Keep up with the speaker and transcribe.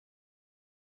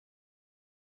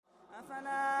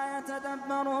أفلا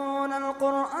يتدبرون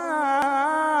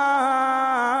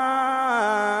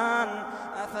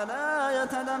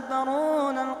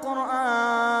القرآن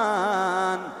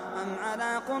أم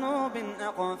على قلوب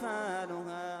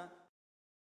أقفالها.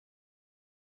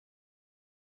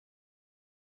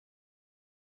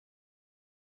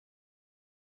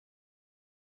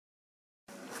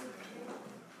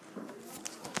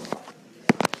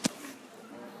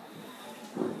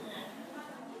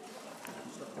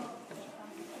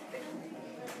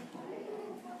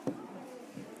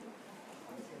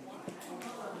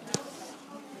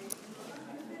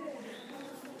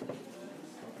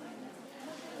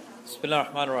 Bismillah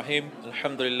ar-Rahman ar-Rahim.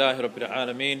 Alhamdulillahi Rabbil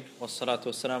Alameen. Wassalatu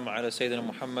wassalamu ala Sayyidina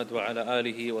Muhammad wa ala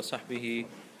alihi wa sahbihi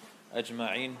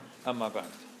ajma'in. Amma ba'd.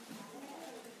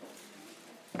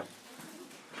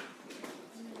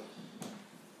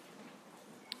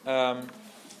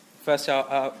 First,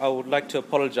 I would like to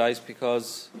apologize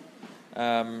because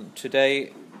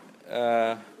today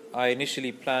I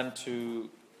initially planned to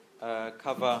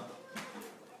cover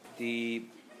the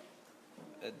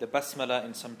basmala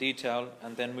in some detail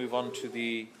and then move on to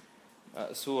the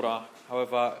surah.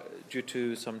 However, due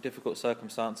to some difficult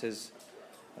circumstances,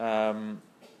 I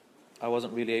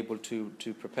wasn't really able to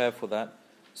prepare for that.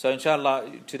 So inshallah,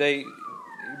 today's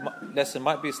lesson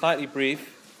might be slightly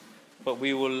brief, but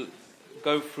we will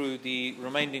go through the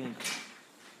remaining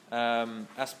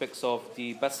aspects of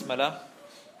the basmala.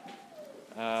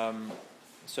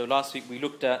 So last week we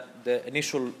looked at the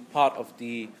initial part of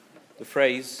the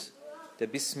phrase, the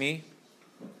Bismi,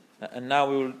 and now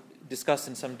we will discuss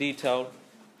in some detail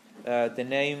the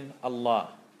name Allah.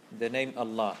 The name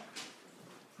Allah.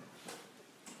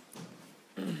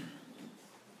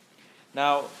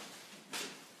 Now,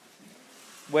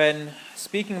 when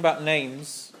speaking about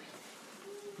names,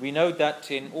 we know that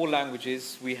in all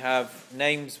languages we have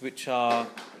names which are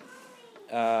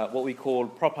what we call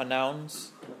proper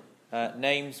nouns,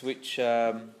 names which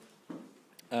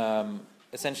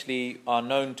essentially are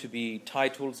known to be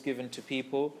titles given to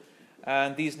people,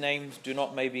 and these names they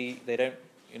don't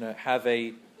have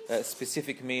a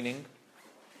specific meaning.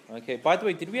 Okay. By the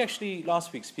way, did we actually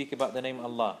last week speak about the name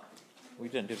Allah? We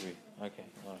didn't, did we? Okay.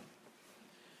 All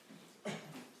right.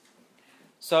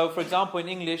 So, for example, in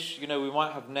English, we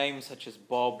might have names such as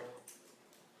Bob,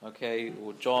 okay,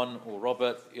 or John or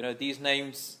Robert. These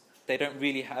names, they don't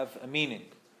really have a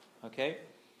meaning. Okay.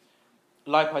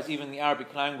 Likewise, even in the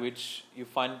Arabic language, you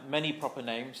find many proper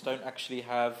names don't actually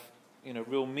have,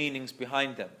 real meanings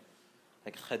behind them.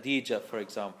 Like Khadija, for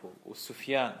example, or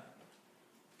Sufyan.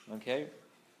 Okay?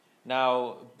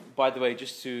 Now, by the way,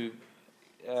 just to,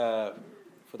 for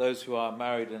those who are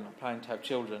married and planning to have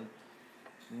children,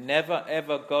 never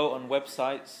ever go on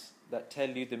websites that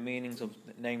tell you the meanings of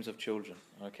names of children.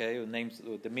 Okay? Or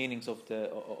the meanings of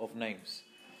names.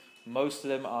 Most of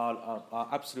them are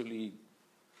absolutely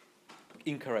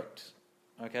incorrect.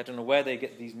 Okay, I don't know where they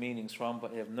get these meanings from,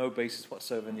 but they have no basis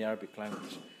whatsoever in the Arabic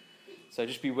language. So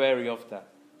just be wary of that.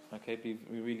 Okay, be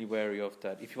really wary of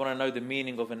that. If you want to know the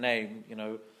meaning of a name,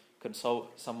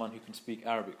 consult someone who can speak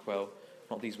Arabic well.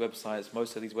 Not these websites.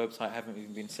 Most of these websites haven't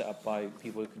even been set up by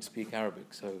people who can speak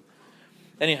Arabic. So,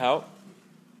 anyhow,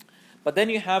 but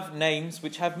then you have names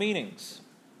which have meanings.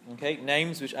 Okay,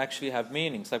 names which actually have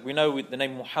meanings. Like we know with the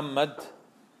name Muhammad,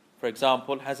 for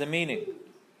example, has a meaning.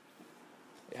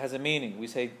 It has a meaning. We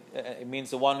say it means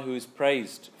the one who is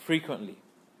praised frequently.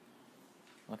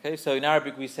 Okay, so in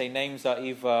Arabic we say names are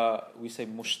either, we say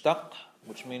mushtaq,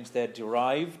 which means they're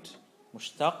derived.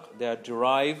 Mushtaq, they are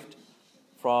derived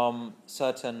from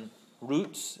certain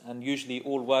roots, and usually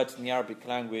all words in the Arabic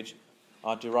language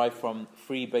are derived from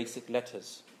 3 basic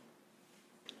letters.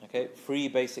 Okay, 3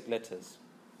 basic letters.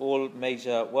 All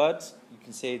major words, you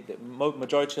can say the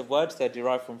majority of words, they're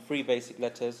derived from 3 basic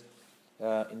letters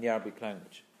in the Arabic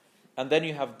language. And then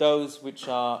you have those which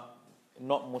are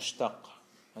not mushtaq.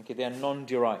 Okay, they are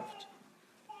non-derived.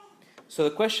 So the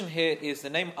question here is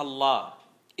the name Allah.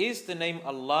 Is the name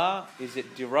Allah, is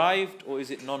it derived or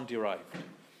is it non-derived?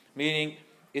 Meaning,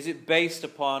 is it based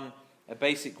upon a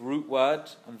basic root word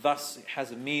and thus it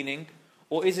has a meaning?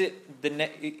 Or is it a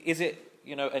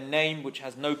name which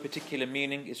has no particular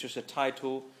meaning, it's just a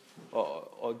title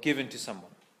or given to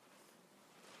someone?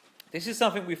 This is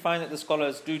something we find that the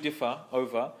scholars do differ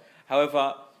over.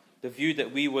 However, the view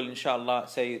that we will, inshallah,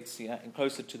 say it's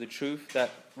closer to the truth, that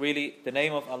really the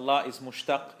name of Allah is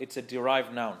mushtaq, it's a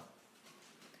derived noun.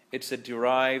 It's a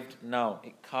derived noun.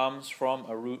 It comes from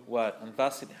a root word, and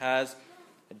thus it has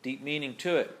a deep meaning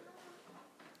to it,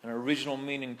 an original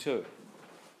meaning to it.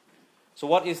 So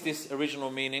what is this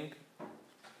original meaning,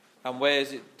 and where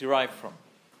is it derived from?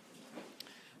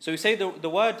 So we say the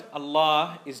word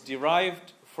Allah is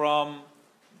derived from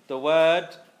the word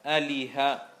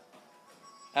aliha.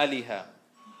 Aliha.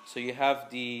 So you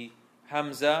have the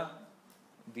hamza,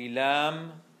 the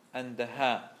lam, and the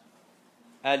ha.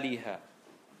 Aliha.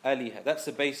 Aliha. That's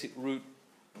the basic root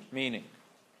meaning.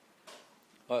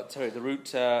 The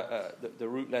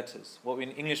root letters. What in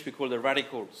English we call the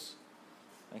radicals.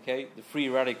 Okay, the free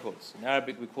radicals. In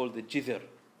Arabic we call the jidhr,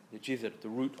 the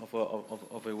root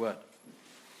of a word.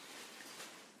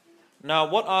 Now,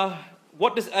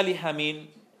 what does aliha mean?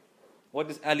 What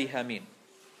does aliha mean?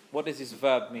 What does this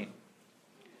verb mean?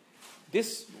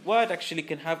 This word actually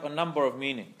can have a number of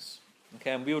meanings.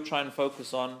 Okay, and we will try and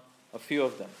focus on a few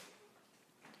of them.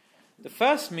 The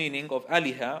first meaning of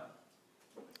aliha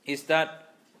is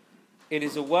that it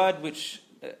is a word which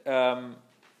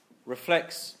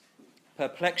reflects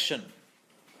perplexion,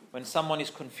 when someone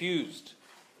is confused,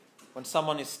 when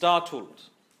someone is startled.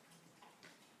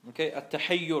 Okay,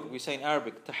 at-tahayyur, we say in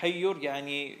Arabic. Tahayyur,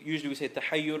 usually we say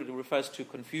tahayyur, it refers to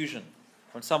confusion.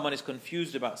 When someone is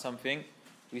confused about something,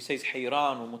 we say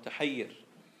hayran or mutahayyir.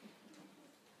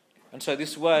 And so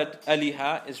this word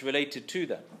aliha is related to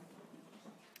that.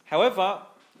 However,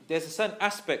 there's a certain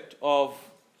aspect of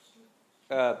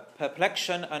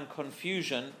perplexion and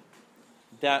confusion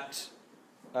that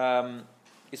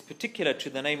is particular to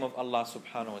the name of Allah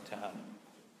subhanahu wa ta'ala.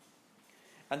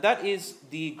 And that is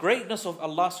the greatness of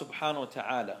Allah subhanahu wa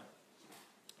ta'ala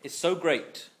is so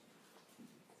great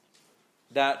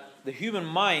that the human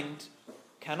mind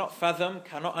cannot fathom,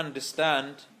 cannot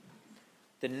understand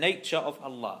the nature of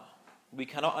Allah. We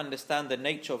cannot understand the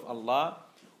nature of Allah.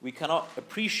 We cannot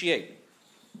appreciate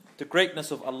the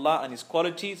greatness of Allah and His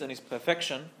qualities and His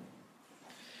perfection.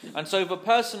 And so if a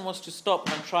person was to stop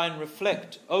and try and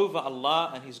reflect over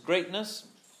Allah and His greatness,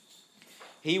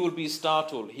 he will be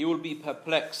startled, he will be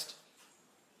perplexed.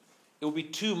 It will be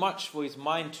too much for his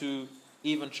mind to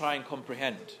even try and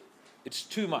comprehend. It's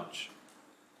too much.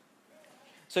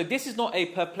 So this is not a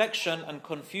perplexion and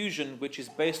confusion which is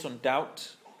based on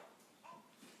doubt.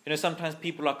 You know, sometimes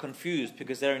people are confused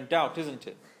because they're in doubt, isn't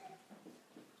it?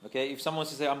 Okay, if someone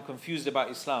says, I'm confused about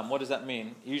Islam, what does that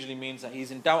mean? It usually means that he's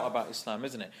in doubt about Islam,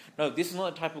 isn't it? No, this is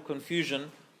not the type of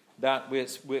confusion that we're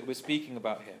speaking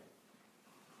about here.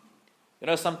 You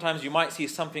know, sometimes you might see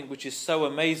something which is so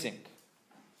amazing.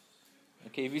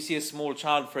 Okay, if you see a small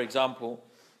child, for example,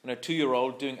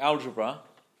 2-year-old doing algebra,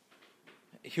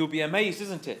 he'll be amazed,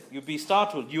 isn't it? You'll be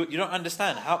startled. You don't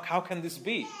understand. How can this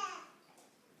be?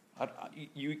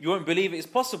 You won't believe it is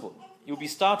possible. You'll be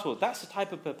startled. That's the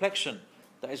type of perplexion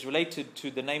that is related to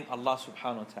the name Allah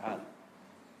subhanahu wa ta'ala.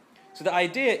 So the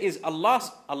idea is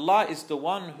Allah is the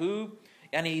one who,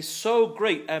 and He's so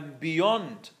great and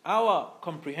beyond our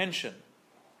comprehension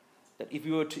that if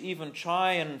you were to even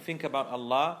try and think about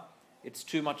Allah, it's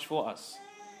too much for us.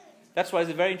 That's why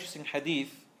there's a very interesting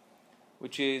hadith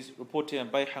which is reported in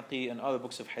Bayhaqi and other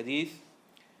books of hadith.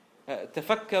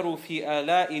 تفكروا في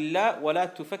آلاء الله ولا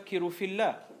تفكروا في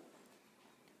الله.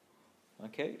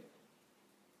 Okay?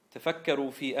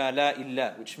 تفكروا في آلاء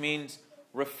الله, which means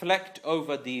reflect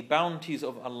over the bounties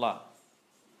of Allah.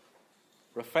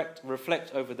 Reflect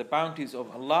over the bounties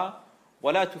of Allah.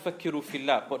 ولا تفكروا في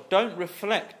الله. But don't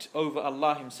reflect over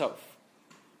Allah Himself.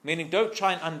 Meaning, don't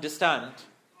try and understand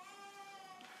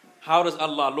how does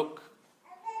Allah look.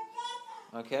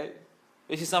 Okay?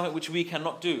 This is something which we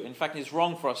cannot do. In fact, it's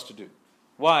wrong for us to do.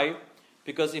 Why?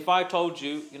 Because if I told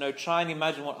you, try and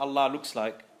imagine what Allah looks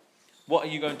like, what are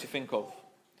you going to think of?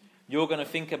 You're going to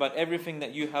think about everything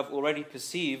that you have already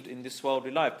perceived in this worldly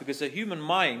life. Because the human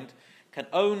mind can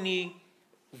only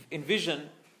envision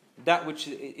that which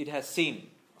it has seen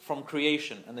from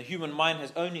creation. And the human mind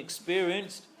has only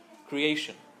experienced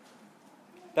creation.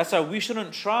 That's why we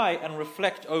shouldn't try and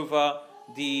reflect over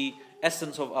the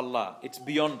essence of Allah. It's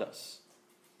beyond us.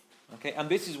 Okay, and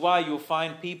this is why you'll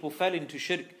find people fell into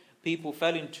shirk, people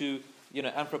fell into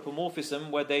anthropomorphism,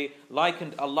 where they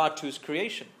likened Allah to His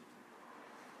creation.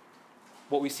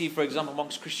 What we see, for example,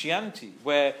 amongst Christianity,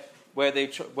 where they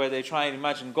try and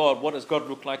imagine God. What does God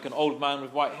look like? An old man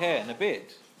with white hair and a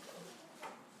beard.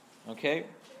 Okay,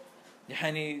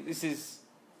 this is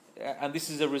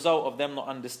a result of them not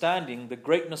understanding the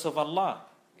greatness of Allah.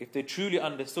 If they truly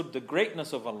understood the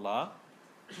greatness of Allah,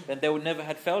 then they would never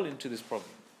have fell into this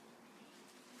problem.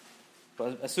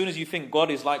 But as soon as you think God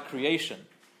is like creation,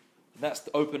 that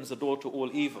opens the door to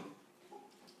all evil.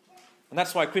 And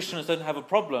that's why Christians don't have a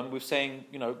problem with saying,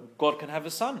 God can have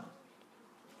a son.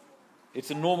 It's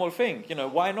a normal thing.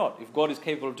 Why not? If God is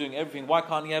capable of doing everything, why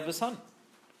can't He have a son?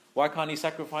 Why can't He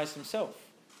sacrifice Himself?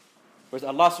 Whereas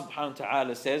Allah subhanahu wa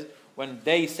ta'ala says, when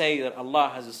they say that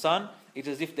Allah has a son, It's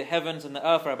as if the heavens and the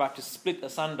earth are about to split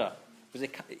asunder. Because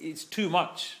it's too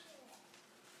much.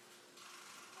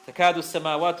 تَكَادُ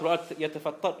السَّمَاوَاتُ وَالْأَرْضُ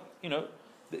يَتَفَطَّرْنَ. You know,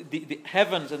 the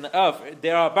heavens and the earth,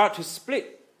 they are about to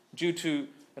split due to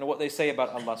what they say about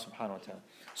Allah subhanahu wa ta'ala.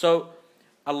 So,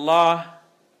 Allah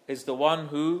is the one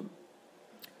who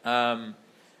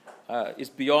is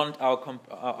beyond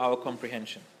our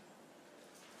comprehension.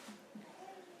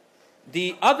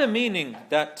 The other meaning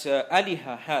that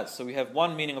aliha has, so we have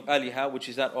one meaning of aliha, which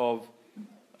is that of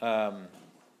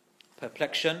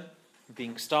perplexion,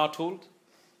 being startled.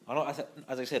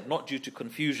 As I said, not due to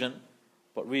confusion,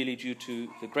 but really due to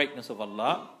the greatness of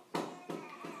Allah.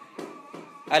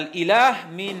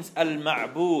 Al-ilah means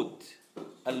al-ma'bud.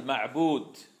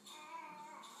 Al-ma'bud.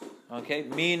 Okay,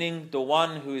 meaning the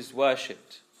one who is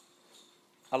worshipped.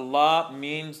 Allah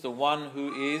means the one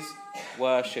who is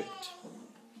worshipped.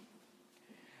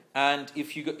 And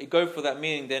if you go for that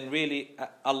meaning, then really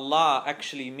Allah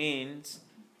actually means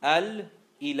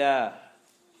al-ilah.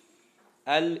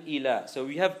 Al-ilah. So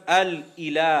we have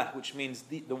al-ilah, which means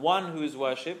the one who is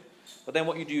worshipped. But then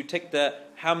what you do, you take the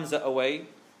hamza away,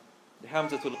 the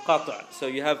hamzatul qata'. So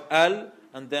you have al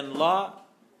and then la,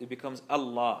 it becomes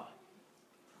Allah.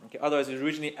 Okay, otherwise it was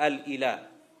originally al-ilah.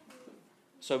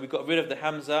 So we got rid of the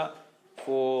hamza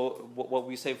for what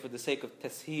we say for the sake of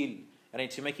tasheel, and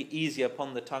to make it easier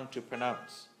upon the tongue to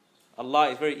pronounce. Allah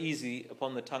is very easy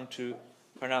upon the tongue to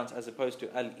pronounce as opposed to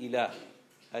al-ilah.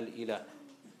 Al-ilah.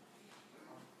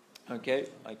 Okay,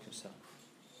 alaykum salam.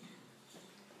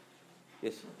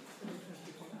 Yes.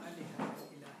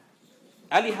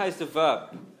 Aliha is the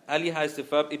verb. Aliha is the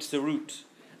verb, it's the root.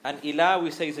 And ilah,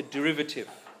 we say, is a derivative.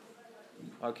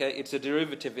 Okay, it's a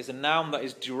derivative. It's a noun that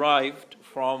is derived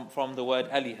from the word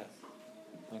aliha.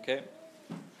 Okay.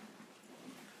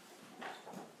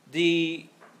 The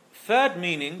third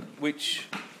meaning, which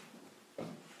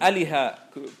aliha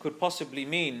could possibly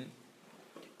mean,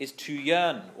 is to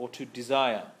yearn or to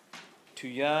desire. To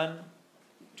yearn,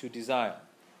 to desire.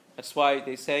 That's why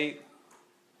they say,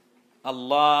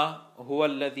 Allah huwa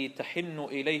alladhi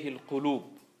tahinnu ilayhi al-qulub.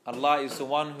 Allah is the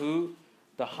one who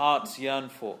the hearts yearn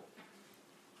for.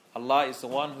 Allah is the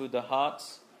one who the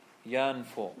hearts yearn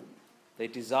for. They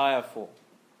desire for.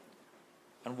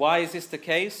 And why is this the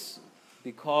case?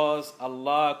 Because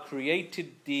Allah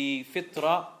created the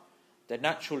fitrah, the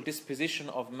natural disposition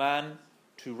of man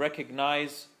to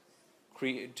recognize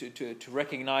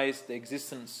the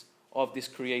existence of this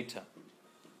creator.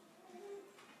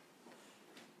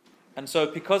 And so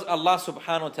because Allah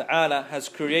subhanahu wa ta'ala has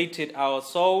created our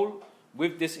soul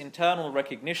with this internal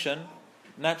recognition,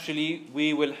 naturally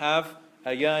we will have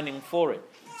a yearning for it.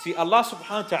 See, Allah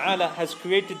subhanahu wa ta'ala has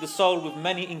created the soul with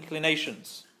many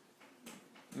inclinations.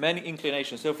 Many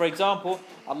inclinations. So for example,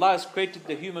 Allah has created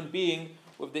the human being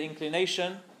with the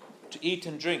inclination to eat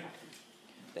and drink,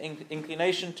 the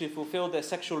inclination to fulfill their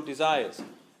sexual desires.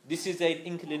 This is an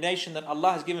inclination that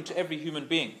Allah has given to every human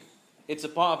being. It's a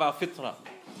part of our fitrah.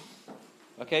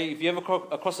 Okay, if you ever come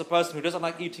across a person who doesn't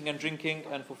like eating and drinking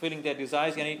and fulfilling their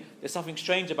desires, there's something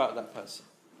strange about that person.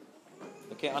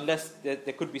 Okay, unless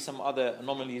there could be some other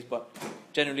anomalies, but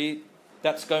generally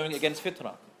that's going against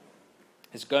fitrah.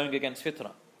 It's going against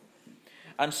fitrah.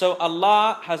 And so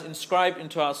Allah has inscribed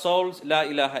into our souls, La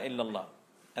ilaha illallah.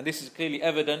 And this is clearly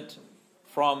evident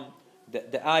from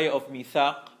the ayah of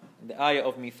mithaq,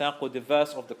 or the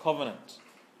verse of the covenant.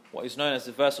 What is known as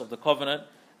the verse of the covenant,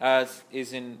 as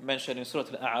is mentioned in Surah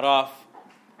Al-A'raf,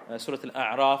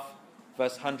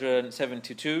 verse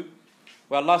 172,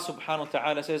 where Allah subhanahu wa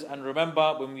ta'ala says, and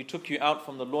remember when we took you out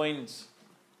from the loins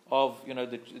of,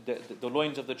 the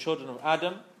loins of the children of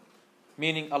Adam,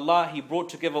 meaning Allah, He brought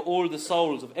together all the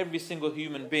souls of every single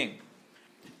human being.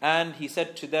 And He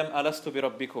said to them, Alastu bi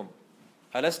rabbikum?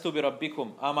 Alastu bi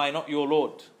rabbikum? Am I not your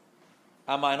Lord?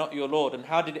 Am I not your Lord? And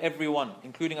how did everyone,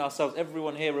 including ourselves,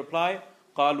 everyone here reply?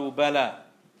 Qalu bala.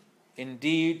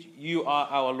 Indeed, you are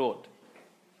our Lord.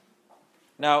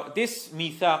 Now, this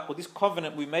mithaq, or this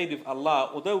covenant we made with Allah,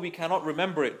 although we cannot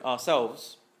remember it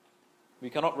ourselves,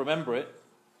 but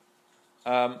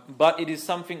it is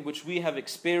something which we have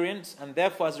experienced, and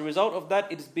therefore, as a result of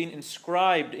that, it has been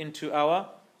inscribed into our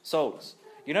souls.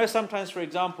 Sometimes, for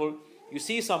example, you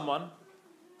see someone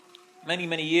many,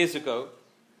 many years ago,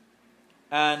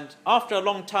 and after a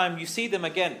long time, you see them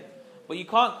again, but you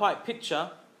can't quite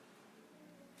picture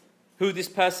who this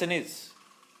person is.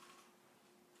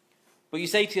 But you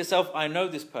say to yourself, I know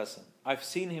this person. I've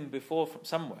seen him before from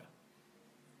somewhere.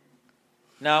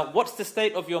 Now, what's the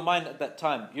state of your mind at that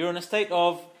time? You're in a state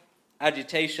of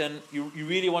agitation. You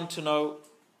really want to know,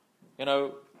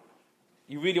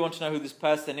 you really want to know who this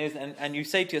person is. And you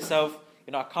say to yourself,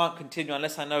 I can't continue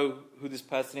unless I know who this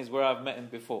person is, where I've met him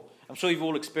before. I'm sure you've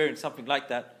all experienced something like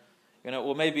that.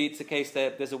 Or maybe it's a case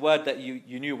that there's a word that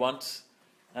you knew once,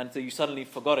 and so you suddenly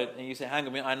forgot it, and you say, hang on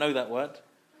a minute, I know that word.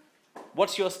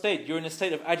 What's your state? You're in a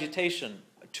state of agitation.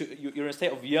 You're in a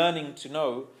state of yearning to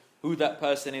know who that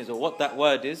person is or what that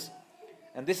word is.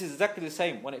 And this is exactly the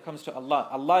same when it comes to Allah.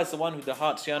 Allah is the one who the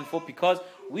hearts yearn for, because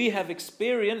we have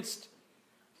experienced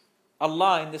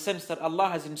Allah in the sense that Allah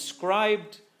has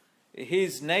inscribed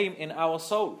His name in our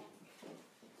soul.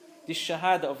 This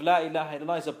shahada of La ilaha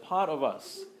illallah is a part of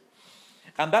us.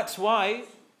 And that's why,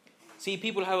 see,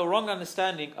 people have a wrong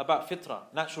understanding about fitrah,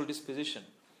 natural disposition.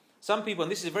 Some people,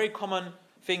 and this is a very common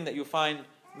thing that you find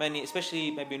many,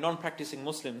 especially maybe non-practicing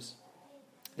Muslims,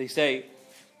 they say,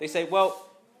 well,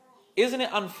 isn't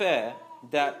it unfair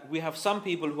that we have some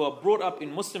people who are brought up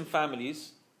in Muslim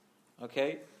families,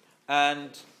 okay,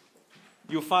 and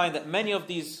you'll find that many of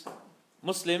these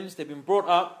Muslims, they've been brought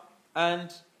up, and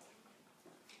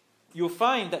you'll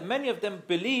find that many of them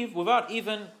believe without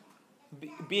even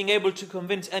being able to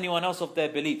convince anyone else of their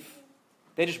belief.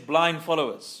 They're just blind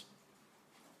followers.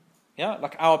 Yeah,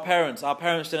 like our parents'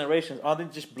 generations, are they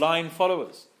just blind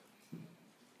followers?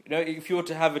 If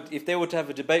they were to have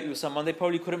a debate with someone, they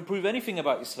probably couldn't prove anything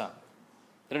about Islam.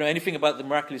 They don't know anything about the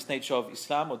miraculous nature of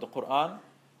Islam or the Quran.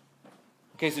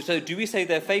 Okay, so do we say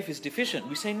their faith is deficient?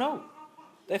 We say no.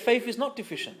 Their faith is not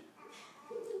deficient,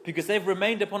 because they've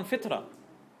remained upon fitrah.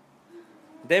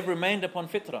 They've remained upon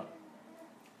fitrah.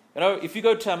 If you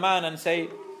go to a man and say,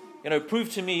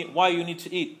 prove to me why you need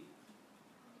to eat.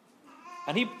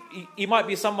 And he might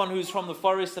be someone who's from the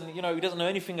forest and, he doesn't know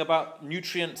anything about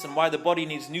nutrients and why the body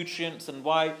needs nutrients and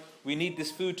why we need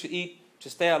this food to eat to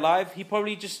stay alive. He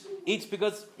probably just eats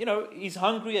because, he's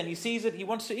hungry and he sees it, he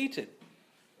wants to eat it.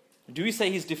 Do we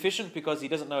say he's deficient because he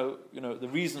doesn't know, the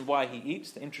reason why he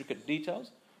eats, the intricate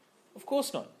details? Of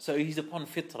course not. So he's upon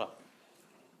fitrah.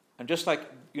 And just like,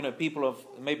 people of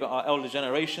maybe our elder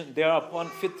generation, they are upon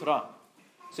fitrah.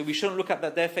 So we shouldn't look at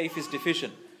that their faith is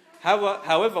deficient.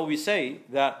 However, we say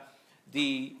that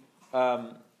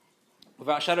without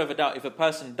a shadow of a doubt, if a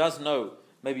person does know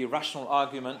maybe rational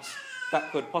arguments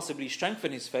that could possibly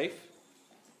strengthen his faith,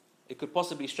 it could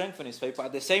possibly strengthen his faith, but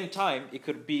at the same time, it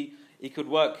could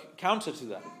work counter to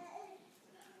that.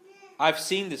 I've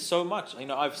seen this so much.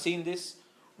 I've seen this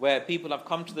where people have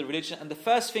come to the religion and the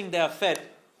first thing they are fed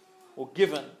or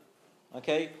given,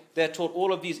 okay, they're taught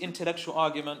all of these intellectual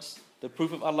arguments, the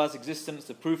proof of Allah's existence,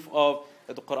 the proof of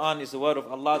that the Quran is the word of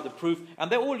Allah, the proof,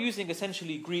 and they're all using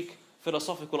essentially Greek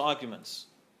philosophical arguments.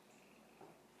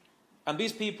 And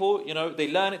these people,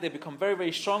 they learn it, they become very,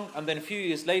 very strong, and then a few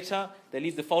years later, they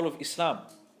leave the fold of Islam,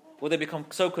 or they become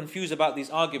so confused about these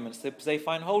arguments that they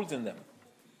find holes in them.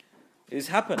 It has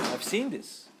happened. I've seen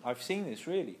this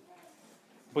really.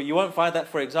 But you won't find that,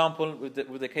 for example, with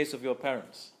the case of your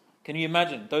parents. Can you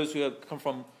imagine those who have come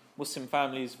from Muslim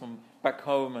families from back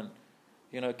home, and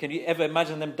can you ever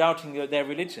imagine them doubting their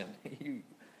religion?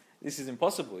 This is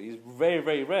impossible. It's very,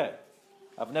 very rare.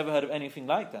 I've never heard of anything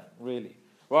like that, really.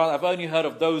 Well, I've only heard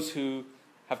of those who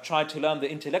have tried to learn the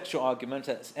intellectual arguments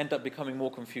that end up becoming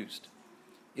more confused.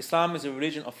 Islam is a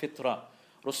religion of fitrah.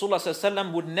 Rasulullah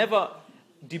ﷺ would never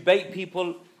debate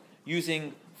people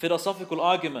using philosophical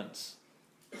arguments.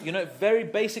 Very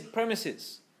basic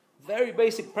premises. Very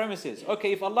basic premises.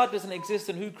 Okay, if Allah doesn't exist,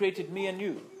 then who created me and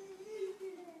you?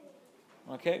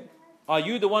 Okay? Are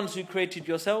you the ones who created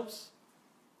yourselves?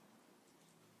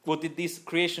 Or did this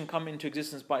creation come into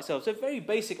existence by itself? So very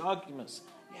basic arguments.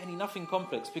 Nothing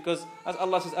complex. Because as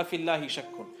Allah says, أَفِي اللَّهِ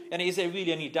شَكٌّ. Is there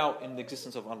really any doubt in the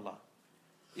existence of Allah?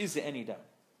 Is there any doubt?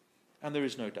 And there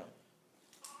is no doubt.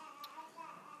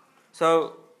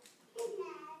 So,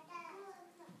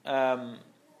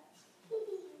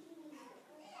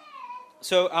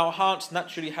 so our hearts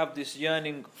naturally have this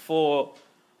yearning for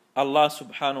Allah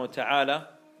subhanahu wa ta'ala.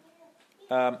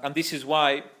 And this is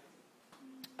why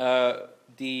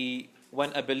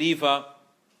when a believer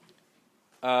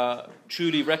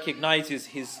truly recognizes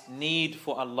his need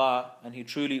for Allah, and he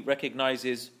truly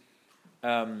recognizes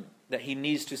that he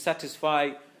needs to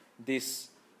satisfy this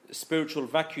spiritual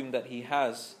vacuum that he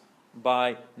has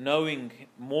by knowing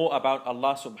more about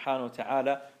Allah subhanahu wa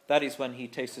ta'ala, that is when he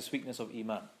tastes the sweetness of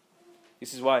Iman.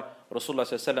 This is why Rasulullah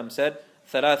said,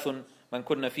 ثَلَاثٌ مَنْ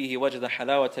كُنَّ فِيهِ وَجَدَ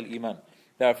حَلَاوَةَ الْإِيمَانِ.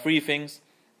 There are 3 things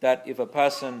that if a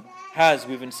person has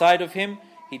within inside of him,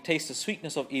 he tastes the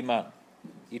sweetness of Iman.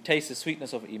 He tastes the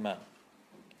sweetness of Iman.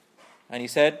 And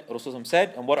Rasulullah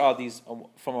said, and what are these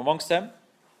from amongst them?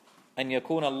 أَنْ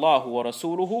يَكُونَ اللَّهُ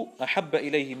وَرَسُولُهُ أَحَبَّ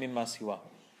إِلَيْهِ مِمَّا سِوَاهُ.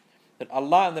 That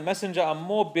Allah and the Messenger are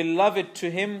more beloved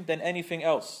to him than anything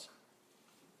else.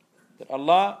 that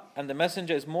Allah and the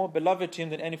Messenger is more beloved to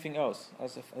him than anything else,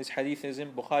 as this hadith is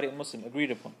in Bukhari and Muslim, agreed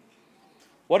upon.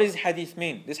 What does hadith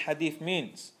mean? This hadith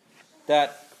means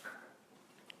that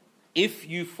if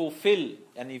you fulfill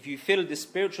and if you fill the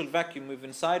spiritual vacuum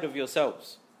within inside of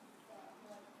yourselves,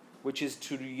 which is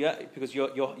because you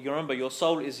remember your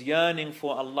soul is yearning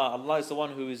for Allah. Allah is the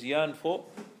one who is yearned for.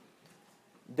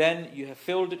 Then you have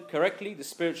filled it correctly, the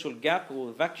spiritual gap or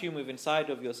the vacuum within inside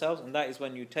of yourselves, and that is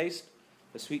when you taste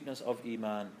the sweetness of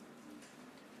Iman.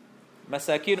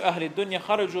 Masakin ahli dunya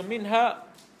kharaju minha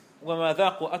wa ma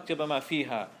dhaqu atyaba ma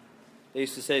fiha. They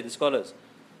used to say, the scholars,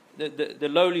 the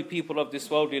lowly people of this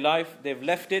worldly life, they've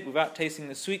left it without tasting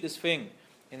the sweetest thing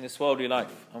in this worldly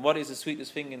life. And what is the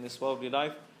sweetest thing in this worldly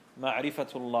life?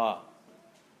 Ma'rifatullah.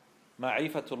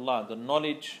 Ma'rifatullah, the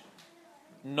knowledge,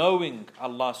 knowing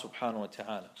Allah subhanahu wa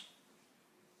ta'ala.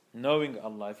 Knowing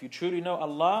Allah. If you truly know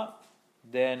Allah,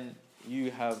 then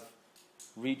you have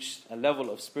reached a level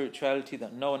of spirituality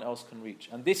that no one else can reach.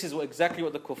 And this is exactly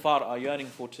what the kuffar are yearning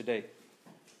for today.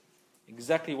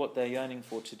 Exactly what they're yearning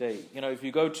for today. You know, if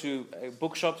you go to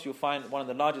bookshops, you'll find one of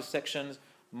the largest sections,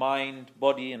 mind,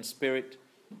 body and spirit.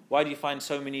 Why do you find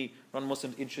so many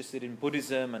non-Muslims interested in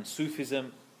Buddhism and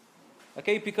Sufism?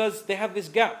 Okay, because they have this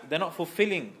gap. They're not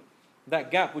fulfilling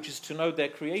that gap, which is to know their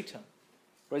Creator.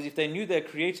 Whereas if they knew their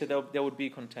Creator, they would be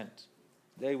content.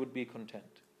 They would be content.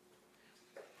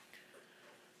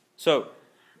 So,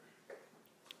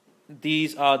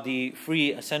 these are the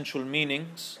three essential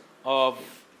meanings of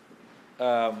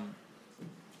Allah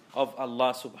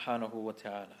subhanahu wa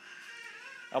ta'ala.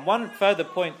 And one further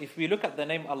point, if we look at the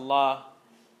name Allah,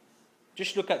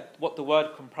 just look at what the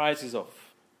word comprises of.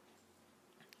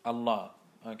 Allah,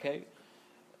 okay?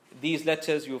 These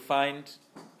letters you'll find,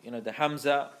 the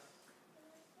Hamza,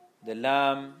 the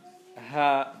Lam,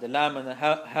 Ha, the Lam and the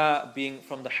Ha being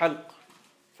from the Halq,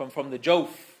 from the Jawf,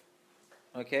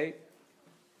 okay?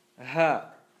 Ha,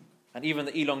 and even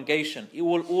the elongation.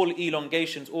 All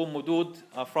elongations, all mudud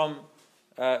are from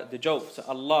the Jawf. So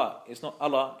Allah, it's not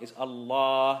Allah, it's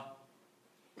Allah.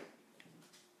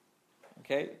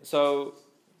 Okay, so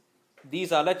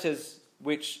these are letters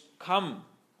which come,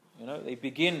 they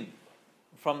begin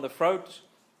from the throat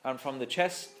and from the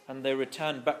chest, and they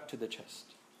return back to the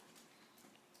chest.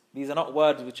 These are not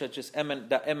words which are just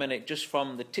that emanate just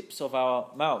from the tips of our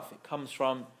mouth. It comes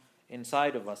from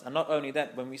inside of us. And not only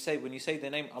that, when you say the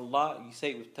name Allah, you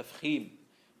say it with tafkhim,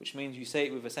 which means you say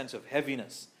it with a sense of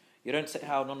heaviness. You don't say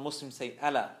how non-Muslims say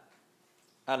Allah.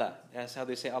 Allah. That's how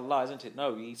they say Allah, isn't it?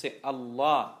 No, you say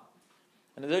Allah.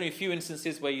 And there's only a few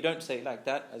instances where you don't say it like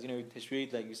that. As you know, in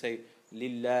Tashreed, like you say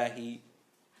Lillahi.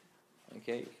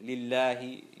 Okay,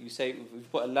 Lillahi. You say, if you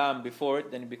put a lam before it,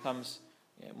 then it becomes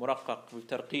muraqqaq with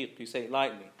tarqiq. You say it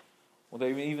lightly. Although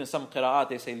even some qira'at,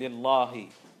 they say Lillahi.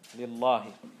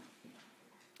 Lillahi.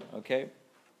 Okay.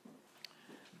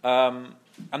 And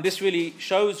this really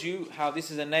shows you how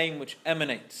this is a name which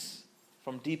emanates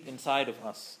from deep inside of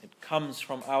us. It comes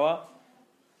from our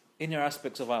inner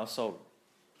aspects of our soul.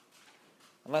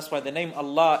 And that's why the name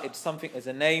Allah, it's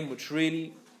a name which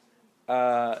really,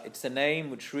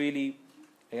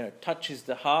 touches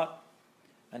the heart.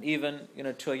 And even,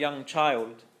 to a young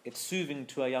child, it's soothing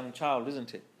to a young child,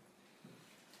 isn't it?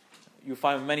 You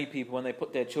find many people, when they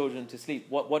put their children to sleep,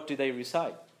 what do they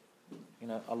recite?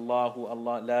 Allahu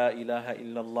Allah, la ilaha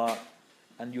illallah.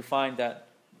 And you find that,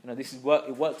 it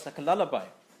works like a lullaby.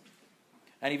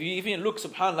 And if you even look,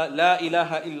 subhanAllah, la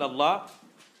ilaha illallah,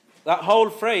 that whole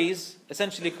phrase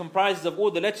essentially comprises of all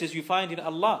the letters you find in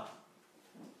Allah.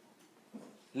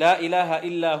 La ilaha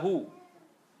illahu.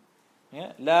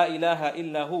 Yeah? La ilaha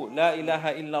illahu. La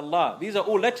ilaha illallah. These are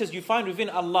all letters you find within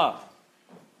Allah.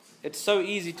 It's so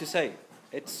easy to say.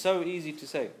 It's so easy to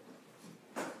say.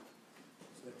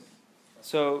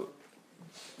 So,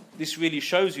 this really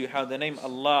shows you how the name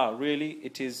Allah, really,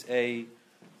 it is a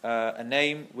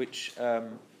name which is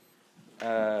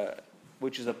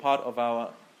a part of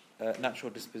our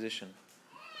natural disposition.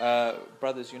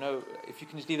 Brothers, if you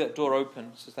can just leave that door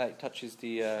open so that it touches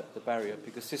the barrier,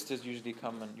 because sisters usually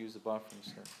come and use the bathroom.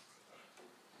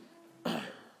 So.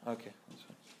 Okay. That's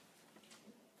fine.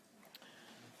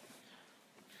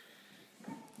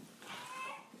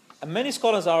 And many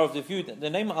scholars are of the view that the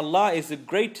name Allah is the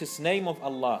greatest name of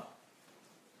Allah.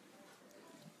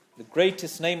 The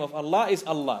greatest name of Allah is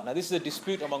Allah. Now this is a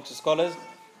dispute amongst the scholars.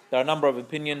 There are a number of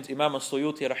opinions. Imam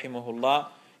al-Suyuti rahimahullah,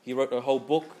 he wrote a whole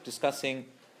book discussing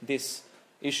this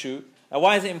issue. Now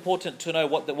why is it important to know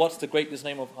what's the greatest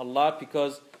name of Allah?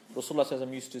 Because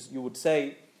Rasulullah you would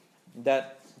say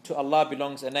that to Allah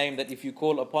belongs a name that if you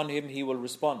call upon Him, He will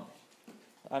respond.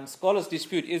 And scholars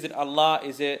dispute, is it Allah,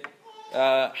 is it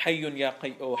Hayyun ya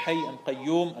Qayyum, Hayy and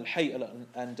Qayyum, Al-Hayy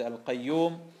and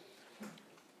Al-Qayyum,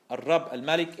 Al-Rabb,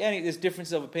 Al-Malik. There's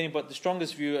differences of opinion, but the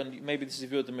strongest view, and maybe this is the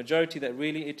view of the majority, that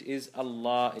really it is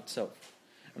Allah itself.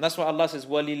 And that's why Allah says,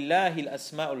 وَلِلَّهِ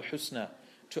الْأَسْمَاءُ الْحُسْنَى.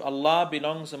 To Allah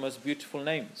belongs the most beautiful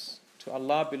names. To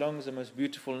Allah belongs the most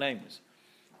beautiful names.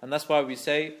 And that's why we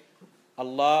say,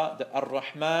 Allah, the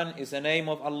Ar-Rahman is the name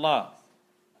of Allah.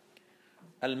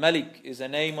 Al-Malik is the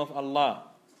name of Allah.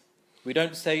 We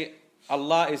don't say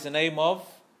Allah is the name of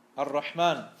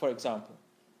Ar-Rahman, for example.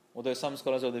 Although some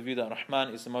scholars of the view that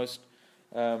Rahman is the most,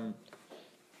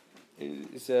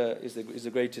 is the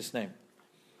greatest name.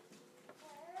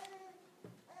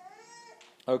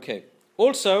 Okay.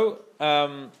 Also,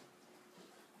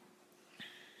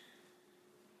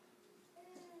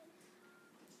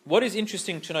 what is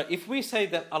interesting to know, if we say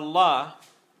that Allah,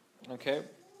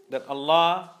 that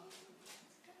Allah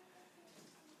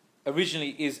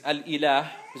originally is Al-Ilah,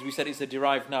 as we said it's a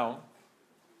derived noun,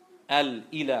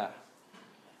 Al-Ilah.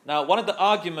 Now, one of the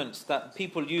arguments that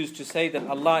people use to say that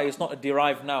Allah is not a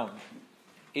derived noun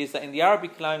is that in the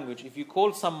Arabic language, if you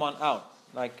call someone out,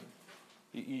 like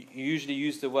you usually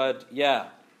use the word ya,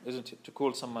 isn't it, to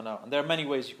call someone out. And there are many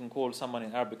ways you can call someone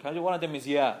in Arabic language. One of them is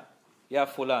ya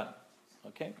fulan.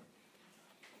 Okay?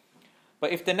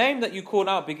 But if the name that you call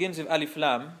out begins with alif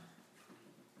lam,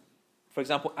 for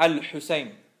example,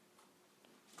 Al-Husayn,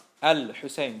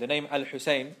 the name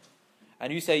Al-Husayn,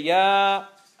 and you say ya,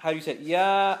 how do you say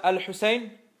ya Al-Husayn?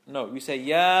 No, you say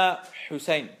ya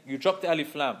Husayn. You drop the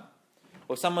alif lam.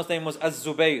 Or someone's name was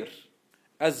Az-Zubayr,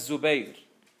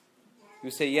 you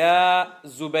say ya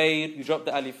Zubayr, you drop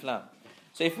the alif lam.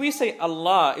 So if we say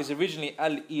Allah is originally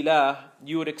Al-Ilah,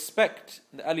 you would expect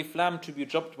the alif lam to be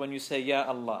dropped when you say ya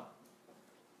Allah.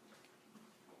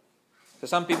 So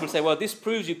some people say, well, this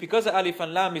proves you, because the alif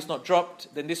and lam is not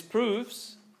dropped, then this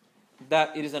proves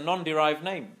that it is a non-derived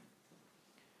name.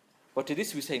 But to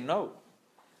this we say no.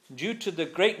 Due to the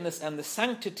greatness and the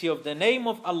sanctity of the name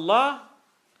of Allah,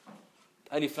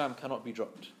 alif lam cannot be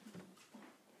dropped.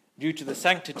 Due to the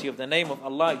sanctity of the name of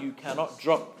Allah, you cannot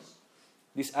drop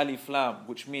this alif lam,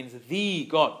 which means the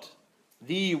God,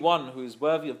 the one who is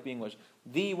worthy of being worshipped,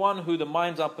 the one who the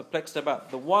minds are perplexed about,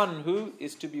 the one who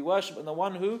is to be worshipped, and the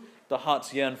one who the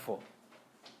hearts yearn for.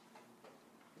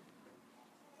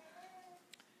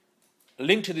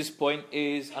 Linked to this point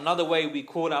is another way we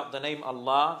call out the name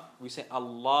Allah. We say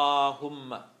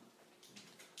Allahumma.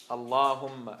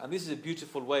 Allahumma. And this is a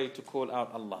beautiful way to call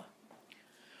out Allah.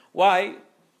 Why?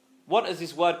 What does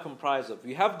this word comprise of?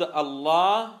 You have the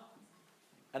Allah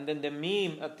and then the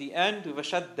meme at the end with a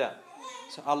shadda.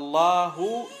 So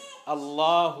Allahu,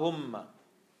 Allahumma.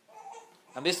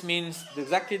 And this means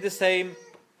exactly the same,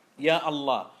 Ya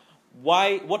Allah.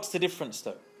 Why? What's the difference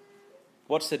though?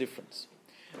 What's the difference?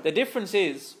 The difference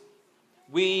is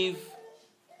we've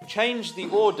changed the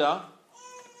order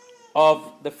of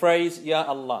the phrase Ya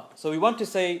Allah. So we want to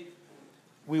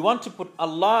put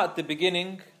Allah at the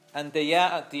beginning and the Ya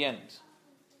at the end.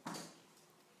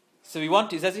 So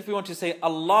it's as if we want to say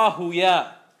Allahu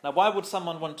Ya. Now why would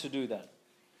someone want to do that?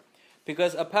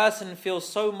 Because a person feels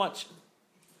so much,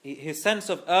 his sense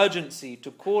of urgency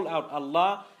to call out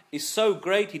Allah is so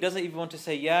great, he doesn't even want to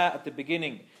say Ya at the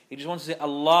beginning. He just wants to say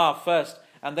Allah first,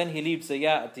 and then he leaves the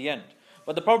Ya at the end.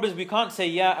 But the problem is we can't say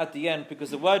Ya at the end,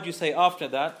 because the word you say after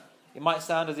that, it might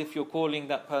sound as if you're calling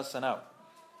that person out.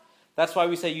 That's why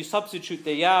we say you substitute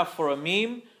the Ya for a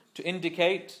meme to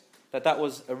indicate that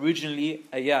was originally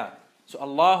a Ya. So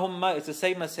Allahumma is the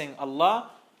same as saying Allah,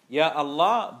 Ya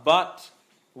Allah, but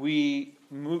we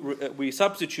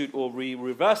substitute or we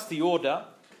reverse the order,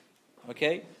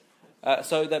 okay?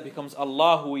 So that becomes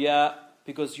Allahu Ya,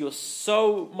 because you're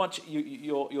so much,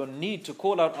 your need to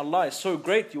call out Allah is so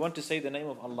great, you want to say the name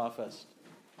of Allah first.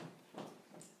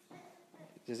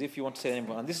 It's as if you want to say the name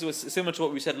of Allah. And this was similar to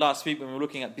what we said last week when we were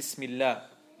looking at Bismillah.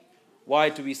 Why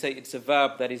do we say it's a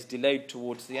verb that is delayed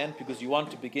towards the end? Because you want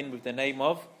to begin with the name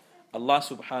of Allah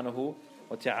subhanahu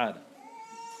wa ta'ala.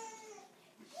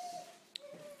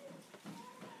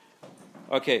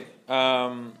 Okay.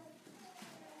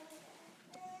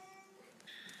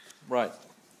 Right.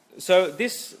 So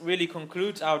this really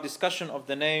concludes our discussion of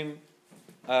the name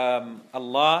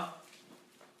Allah.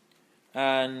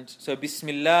 And so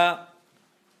Bismillah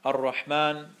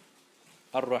Ar-Rahman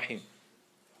Ar-Rahim.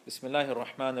 Bismillah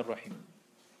Ar-Rahman Ar-Rahim.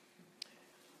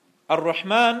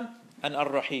 Ar-Rahman and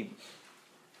Ar-Rahim.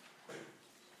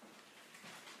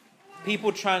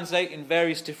 People translate in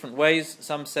various different ways.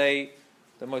 Some say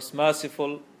the most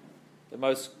merciful, the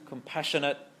most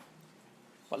compassionate.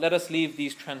 But let us leave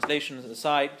these translations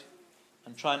aside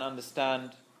and try and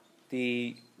understand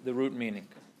the root meaning.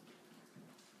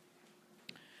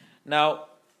 Now,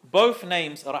 both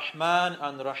names, Rahman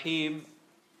and Rahim,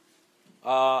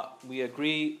 we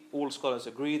agree, all scholars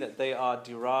agree that they are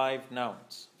derived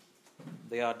nouns.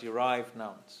 They are derived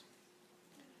nouns.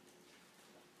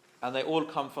 And they all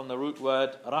come from the root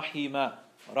word Rahima.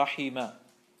 Rahima.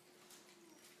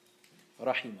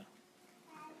 Rahima.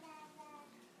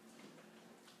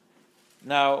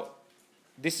 Now,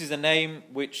 this is a name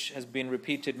which has been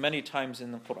repeated many times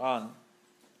in the Quran.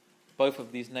 Both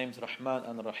of these names, Rahman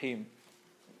and Rahim.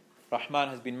 Rahman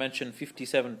has been mentioned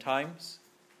 57 times,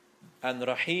 and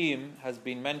Rahim has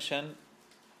been mentioned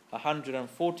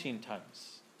 114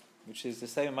 times, which is the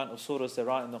same amount of surahs there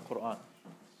are in the Quran.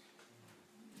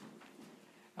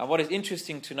 And what is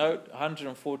interesting to note,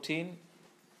 114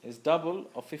 is double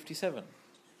of 57.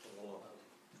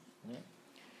 Yeah.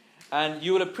 And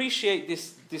you will appreciate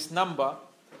this number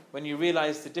when you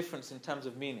realize the difference in terms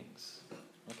of meanings,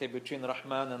 okay, between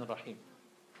Rahman and Rahim.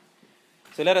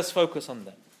 So let us focus on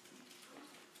that.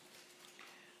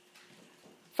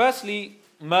 Firstly,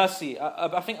 mercy.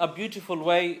 I think a beautiful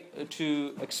way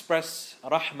to express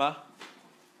rahmah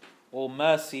or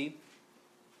mercy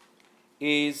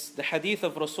is the hadith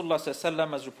of Rasulullah sallallahu alaihi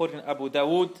wasallam as reported in Abu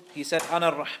Dawood. He said, "Ana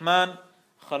ar-Rahman,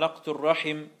 khalaqtu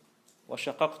ar-Rahim, wa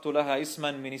shaqaqtu laha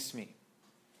isman min ismi."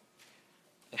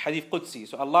 Hadith Qudsi.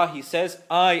 So Allah, He says,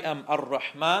 I am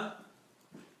ar-Rahman,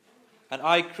 and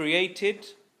I created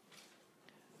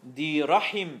the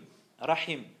Rahim.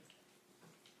 Rahim.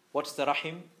 What's the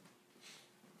Rahim?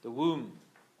 The womb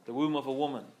of a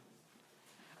woman.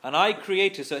 And I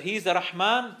created, so He's the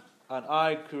Rahman, and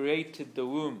I created the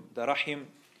womb, the Rahim.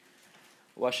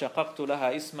 وَشَقَقْتُ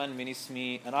لَهَا إِسْمًا مِنْ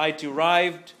إِسْمِي, and I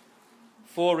derived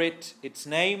for it its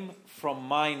name from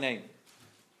my name.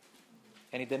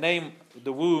 And the name,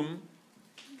 the womb,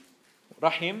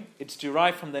 Rahim, it's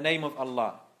derived from the name of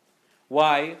Allah.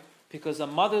 Why? Because a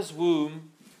mother's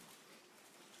womb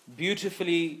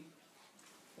beautifully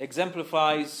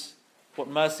exemplifies what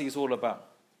mercy is all about.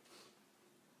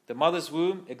 The mother's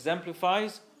womb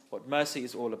exemplifies what mercy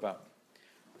is all about.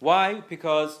 Why?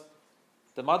 Because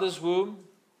the mother's womb,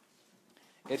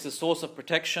 it's a source of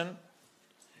protection.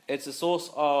 It's a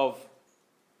source of,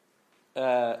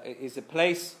 is a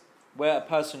place where a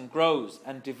person grows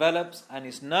and develops and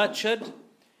is nurtured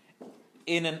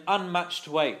in an unmatched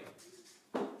way.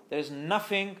 There's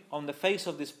nothing on the face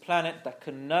of this planet that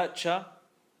can nurture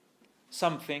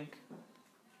something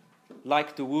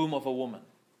like the womb of a woman.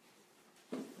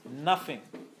 Nothing.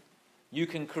 You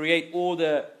can create all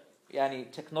the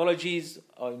technologies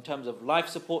in terms of life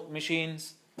support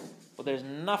machines, but there's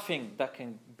nothing that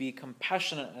can be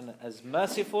compassionate and as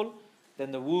merciful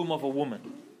than the womb of a woman.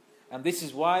 And this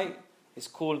is why it's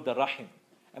called the Rahim.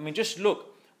 I mean, just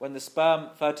look, when the sperm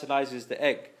fertilizes the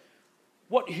egg,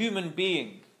 what human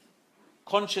being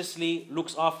consciously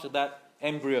looks after that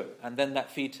embryo and then that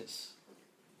fetus?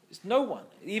 It's no one.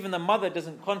 Even the mother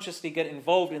doesn't consciously get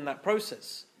involved in that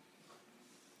process.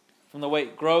 From the way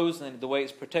it grows and the way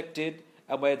it's protected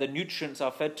and where the nutrients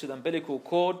are fed to the umbilical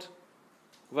cord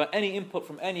without any input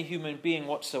from any human being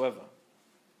whatsoever.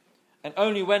 And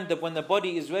only when the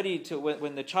body is ready to,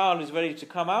 when the child is ready to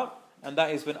come out, and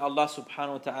that is when Allah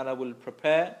subhanahu wa ta'ala will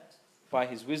prepare by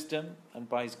His wisdom and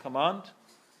by His command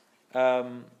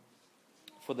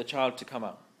for the child to come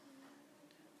out.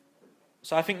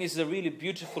 So I think this is a really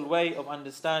beautiful way of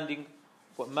understanding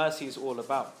what mercy is all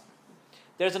about.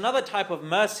 There's another type of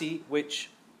mercy which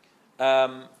we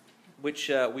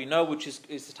know, which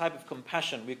is the type of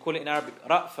compassion. We call it in Arabic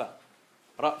ra'fa.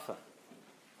 Ra'fa.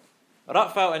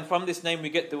 Ra'fa, and from this name we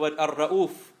get the word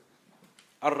ar-ra'uf.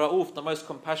 Ar-ra'uf, the most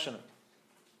compassionate.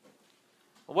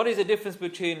 What is the difference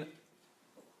between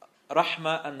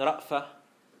rahma and ra'fa?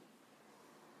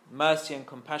 Mercy and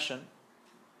compassion.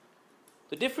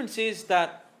 The difference is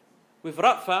that with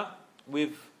ra'fa,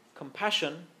 with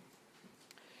compassion,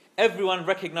 everyone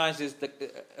recognizes that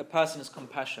a person's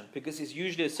compassion because it's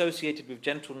usually associated with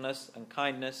gentleness and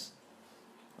kindness.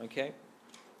 Okay?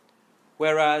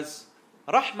 Whereas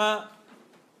rahma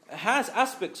has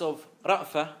aspects of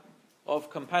ra'fa, of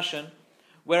compassion,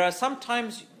 whereas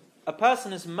sometimes a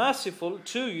person is merciful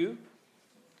to you,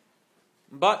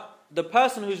 but the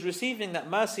person who's receiving that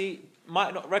mercy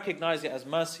might not recognize it as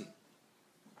mercy.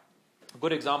 A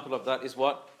good example of that is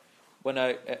what? When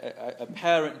a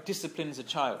parent disciplines a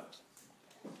child.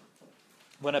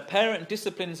 When a parent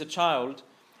disciplines a child,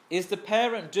 is the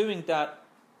parent doing that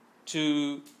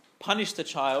to punish the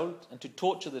child and to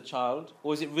torture the child,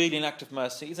 or is it really an act of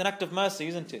mercy? It's an act of mercy,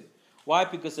 isn't it? Why?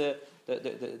 Because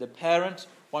the parent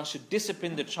wants to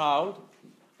discipline the child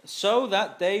so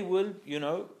that they will,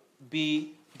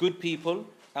 be good people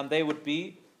and they would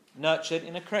be nurtured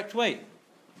in a correct way.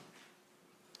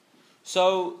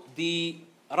 So the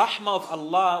rahmah of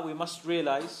Allah, we must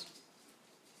realize,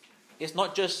 it's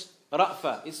not just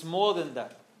ra'fa, it's more than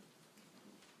that.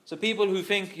 So people who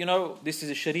think, this is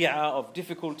a sharia of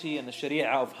difficulty and a sharia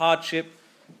of hardship,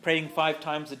 praying 5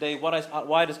 times a day,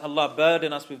 why does Allah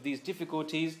burden us with these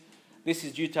difficulties? This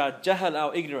is due to our jahl,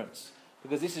 our ignorance,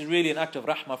 because this is really an act of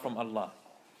rahmah from Allah.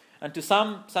 And to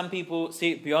some people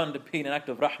see it beyond being an act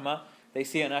of rahmah, they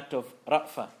see an act of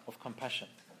ra'fa, of compassion.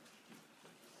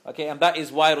 Okay, and that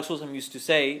is why Rasulullah used to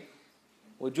say,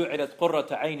 وَجُعِلَتْ قُرَّةَ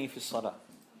عَيْنِي فِي الصَّلَاةِ.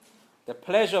 The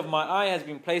pleasure of my eye has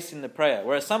been placed in the prayer.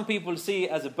 Whereas some people see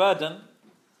it as a burden,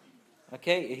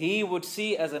 okay, he would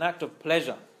see it as an act of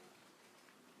pleasure.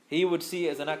 He would see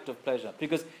it as an act of pleasure.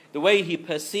 Because the way he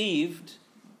perceived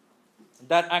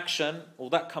that action or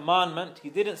that commandment, he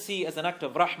didn't see it as an act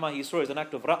of rahmah, he saw it as an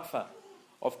act of ra'fa,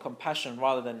 of compassion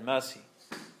rather than mercy.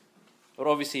 But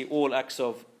obviously all acts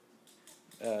of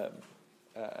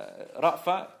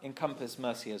ra'fa encompass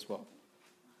mercy as well.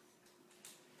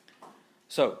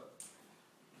 So,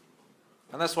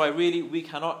 and that's why really we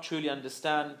cannot truly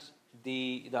understand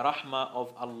the rahmah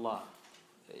of Allah.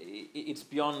 It's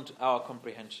beyond our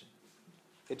comprehension.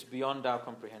 It's beyond our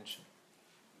comprehension.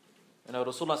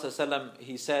 Rasulullah sallallahu alaihi wasallam,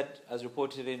 he said, as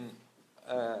reported in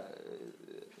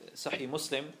Sahih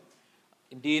Muslim,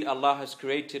 indeed Allah has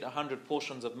created 100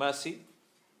 portions of mercy.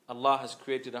 Allah has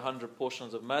created 100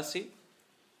 portions of mercy.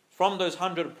 From those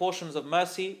 100 portions of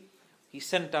mercy, He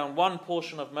sent down one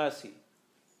portion of mercy.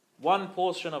 One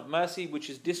portion of mercy which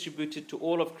is distributed to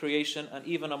all of creation and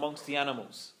even amongst the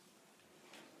animals.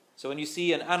 So when you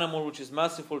see an animal which is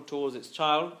merciful towards its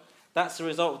child, that's the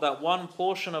result of that one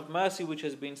portion of mercy which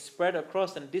has been spread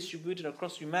across and distributed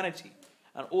across humanity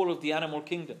and all of the animal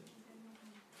kingdom.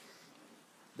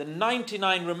 The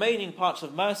 99 remaining parts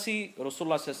of mercy,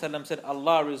 Rasulullah ﷺ said,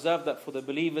 Allah reserved that for the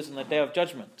believers on the Day of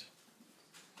Judgment.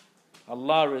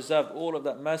 Allah reserved all of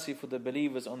that mercy for the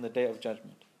believers on the Day of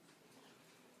Judgment.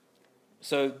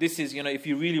 So this is, if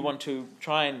you really want to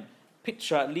try and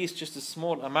picture at least just a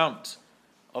small amount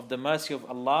of the mercy of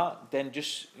Allah, then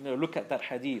just look at that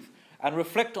hadith and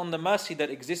reflect on the mercy that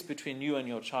exists between you and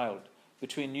your child,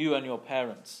 between you and your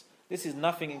parents. This is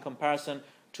nothing in comparison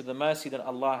to the mercy that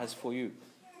Allah has for you.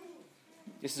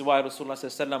 This is why Rasulullah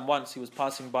ﷺ, once he was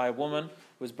passing by a woman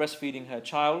who was breastfeeding her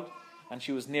child and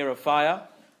she was near a fire.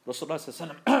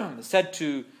 Rasulullah ﷺ said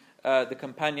to the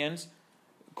companions,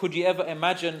 could you ever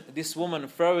imagine this woman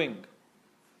throwing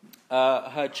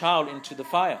her child into the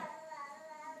fire?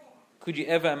 Could you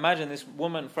ever imagine this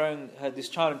woman throwing this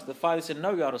child into the fire? They said,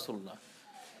 no, Ya Rasulullah.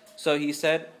 So he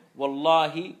said,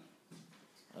 Wallahi,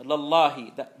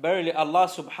 Lallahi, that verily Allah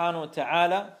subhanahu wa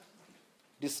ta'ala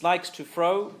dislikes to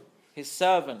throw His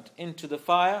servant into the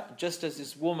fire just as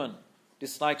this woman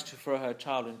dislikes to throw her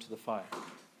child into the fire.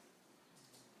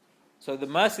 So the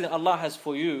mercy that Allah has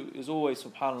for you is always,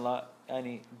 subhanAllah,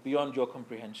 beyond your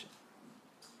comprehension.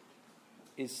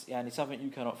 It's something you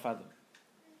cannot fathom.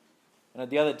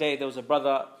 The other day there was a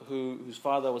brother whose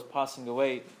father was passing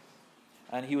away,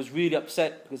 and he was really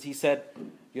upset because he said,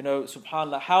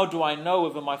 subhanAllah, how do I know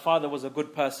whether my father was a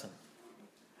good person?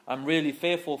 I'm really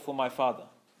fearful for my father.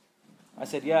 I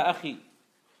said, Ya akhi,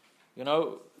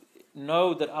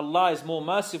 know that Allah is more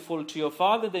merciful to your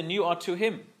father than you are to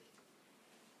him.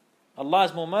 Allah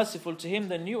is more merciful to him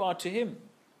than you are to him.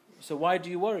 So why do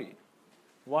you worry?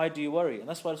 Why do you worry? And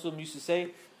that's why Rasulullah used to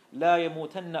say, لا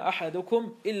يموتن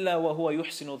أحدكم إلا وهو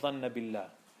يحسن ظن بالله.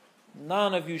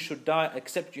 None of you should die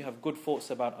except you have good thoughts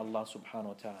about Allah subhanahu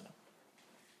wa ta'ala.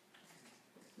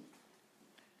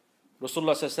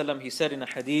 Rasulullah sallallahu alaihi wasallam, he said in a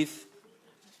hadith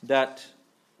that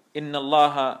إن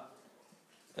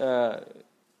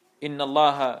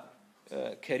الله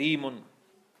كريم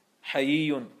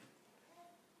حيي.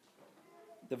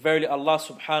 The verily Allah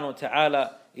subhanahu wa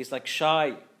ta'ala is like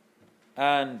shy,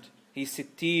 and He's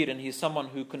sittir, and He's someone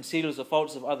who conceals the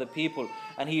faults of other people,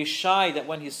 and He is shy that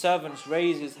when His servants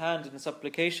raise His hands in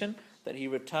supplication, that He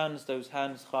returns those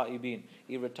hands khaibin.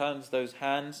 He returns those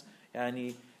hands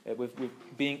with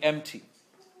being empty.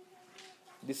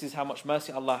 This is how much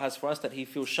mercy Allah has for us, that He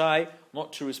feels shy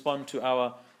not to respond to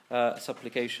our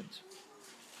supplications.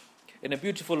 In a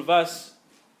beautiful verse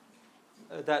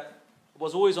that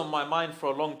was always on my mind for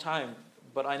a long time,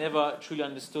 but I never truly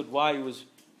understood why it was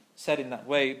said in that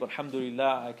way. But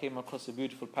alhamdulillah, I came across a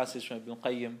beautiful passage from Ibn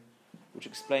Qayyim which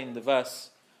explained the verse.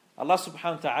 Allah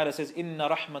subhanahu wa ta'ala says, Inna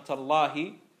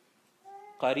rahmatallahi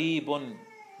qareebun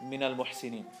min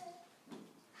al-muhsinin.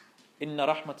 Inna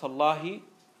rahmatallahi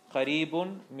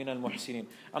qareebun min al-muhsinin.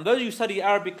 And those who study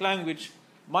Arabic language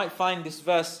might find this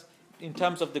verse, in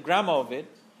terms of the grammar of it,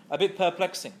 a bit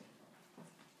perplexing.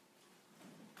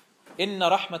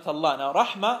 Inna rahmatallah. Now,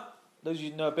 rahma, those of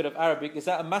you who know a bit of Arabic, is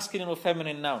that a masculine or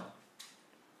feminine noun?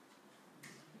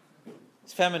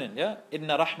 It's feminine, yeah?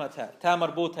 Inna rahmata. Ta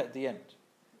marbuta at the end.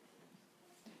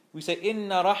 We say,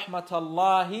 Inna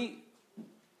rahmatallahi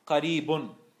qareebun.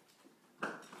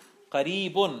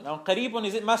 Qareebun. Now, qareebun,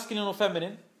 is it masculine or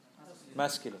feminine?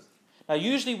 Masculine. Now,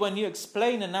 usually when you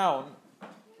explain a noun,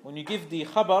 when you give the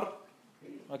khabar,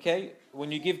 okay,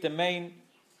 when you give the main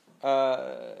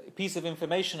piece of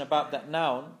information about that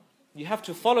noun, you have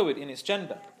to follow it in its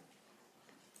gender.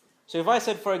 So if I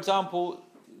said, for example,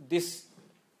 this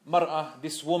mar'ah,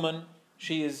 this woman,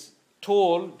 she is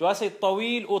tall, do I say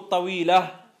tawil or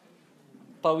tawilah?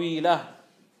 Tawilah.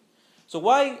 So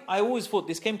why, I always thought,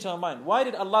 this came to my mind, why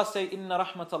did Allah say, Inna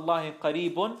rahmatallahi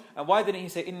qareebun, and why didn't He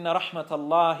say, Inna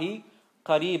rahmatallahi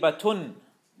qareebatun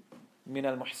min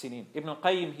al-muhsinin? Ibn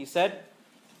al-Qayyim, he said,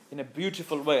 in a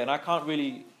beautiful way, and I can't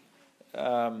really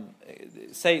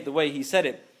say it the way he said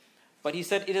it, but he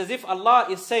said, it is as if Allah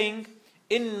is saying,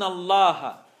 Inna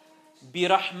Allaha bi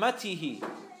rahmatihi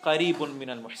qareebun min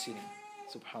al-muhsinin.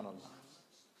 Subhanallah.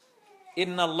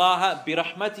 Inna Allaha bi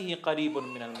rahmatihi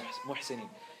qareebun min al-muhsinin.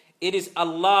 It is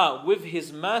Allah with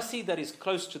His mercy that is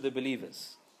close to the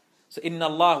believers. So Inna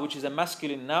Allah, which is a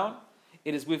masculine noun,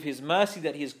 it is with His mercy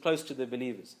that He is close to the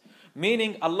believers.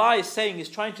 Meaning Allah is saying, He's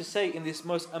trying to say in this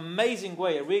most amazing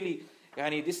way, really,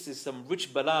 this is some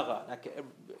rich balagha, like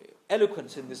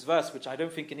eloquence in this verse, which I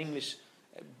don't think in English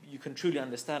you can truly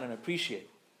understand and appreciate.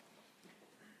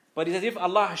 But it's as if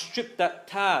Allah has stripped that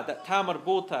ta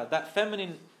marbuta, that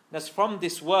feminineness from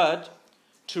this word,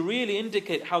 to really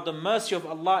indicate how the mercy of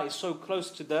Allah is so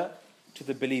close to the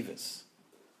believers.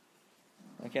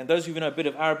 Okay, and those who know a bit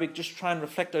of Arabic, just try and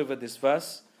reflect over this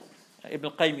verse. Ibn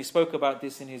al-Qayyim, he spoke about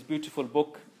this in his beautiful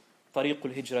book,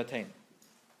 Tariqul Hijratain.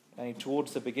 And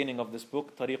towards the beginning of this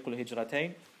book, Tariqul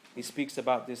Hijratain, he speaks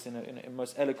about this in a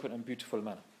most eloquent and beautiful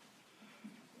manner.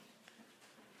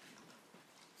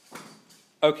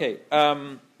 Okay.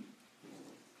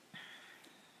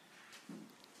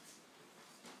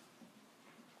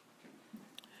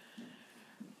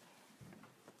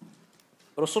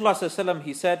 Rasulullah sallallahu alaihi wasallam,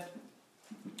 he said,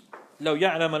 لو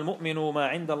يعلم المؤمن ما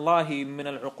عند الله من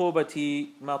العقوبة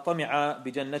ما طمع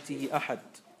بجنته أحد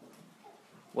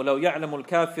ولو يعلم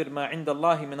الكافر ما عند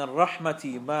الله من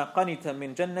الرحمة ما قنت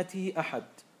من جنته أحد.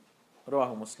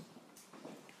 رواه Muslim.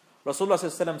 Rasulullah sallallahu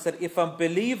alaihi wasallam said, if a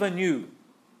believer knew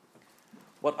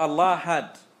what Allah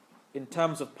had in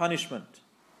terms of punishment,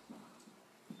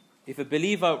 if a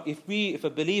believer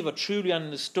truly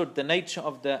understood the nature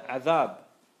of the adhab,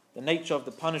 the nature of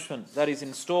the punishment that is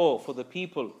in store for the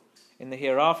people in the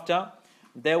hereafter,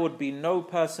 there would be no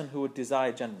person who would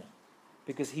desire Jannah,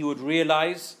 because he would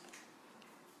realize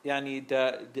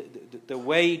the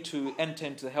way to enter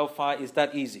into the hellfire is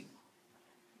that easy.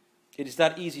 It is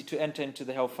that easy to enter into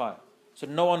the hellfire. So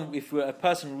no one, if a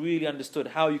person really understood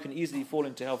how you can easily fall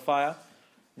into hellfire,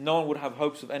 no one would have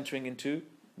hopes of entering into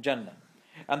Jannah.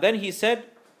 And then he said,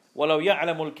 وَلَوْ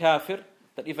يَعْلَمُ الْكَافِرُ,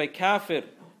 that if a kafir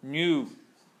knew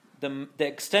the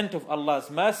extent of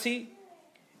Allah's mercy,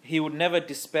 he would never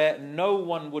despair. No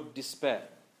one would despair.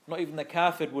 Not even the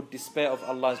kafir would despair of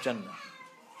Allah's Jannah.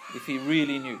 If he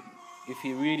really knew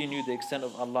the extent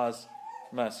of Allah's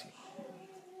mercy.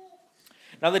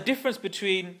 Now the difference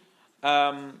between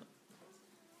Rahman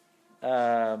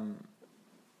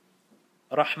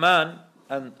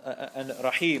and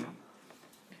Rahim.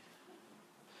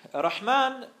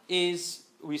 Rahman is,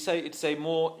 we say it's a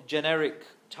more generic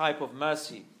type of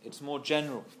mercy. It's more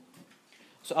general.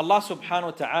 So Allah subhanahu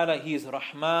wa ta'ala, He is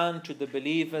Rahman to the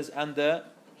believers and the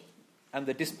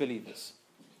disbelievers.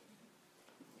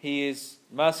 He is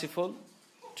merciful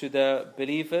to the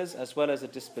believers as well as the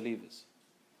disbelievers.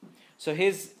 So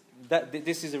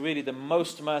this is really the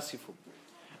most merciful.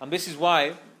 And this is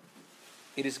why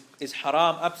it is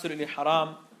haram, absolutely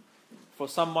haram, for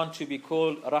someone to be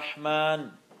called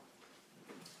Rahman.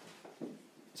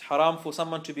 It's haram for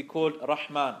someone to be called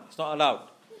Rahman. It's not allowed.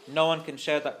 No one can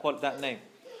share that name.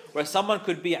 Where someone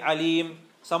could be Alim,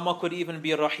 someone could even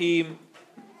be Rahim.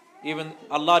 Even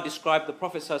Allah described the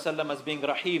Prophet ﷺ as being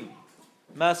Rahim,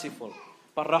 merciful.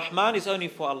 But Rahman is only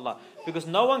for Allah, because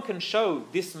no one can show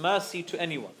this mercy to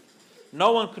anyone.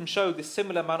 No one can show this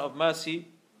similar amount of mercy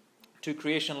to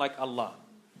creation like Allah.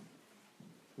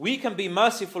 We can be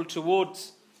merciful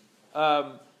towards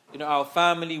our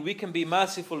family. We can be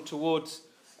merciful towards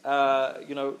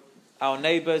our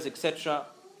neighbors, etc.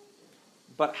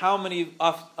 But how many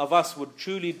of us would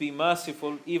truly be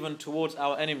merciful even towards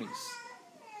our enemies?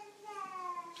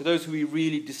 To those who we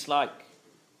really dislike.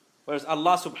 Whereas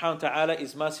Allah subhanahu wa ta'ala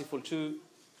is merciful to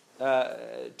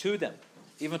them.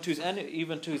 even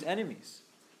to his enemies,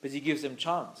 because He gives them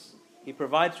chance. He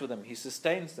provides for them. He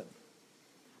sustains them.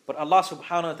 But Allah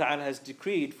subhanahu wa ta'ala has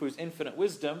decreed for His infinite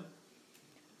wisdom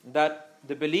that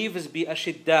the believers be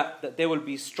ashidda, that they will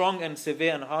be strong and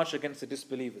severe and harsh against the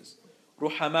disbelievers.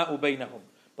 Ruhama'u baynahum.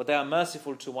 But they are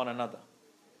merciful to one another.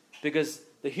 Because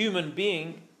the human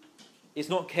being is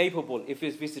not capable, if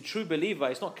it's a true believer,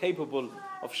 it's not capable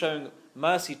of showing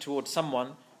mercy towards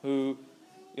someone who,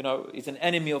 is an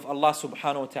enemy of Allah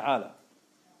subhanahu wa ta'ala.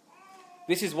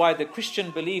 This is why the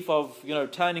Christian belief of,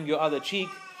 turning your other cheek,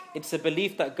 it's a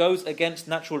belief that goes against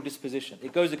natural disposition.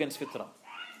 It goes against fitrah.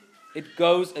 It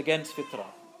goes against fitrah.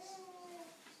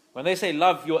 When they say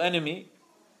love your enemy,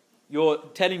 you're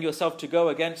telling yourself to go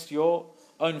against your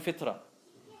own fitrah.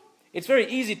 It's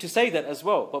very easy to say that as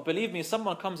well, but believe me, if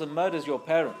someone comes and murders your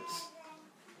parents,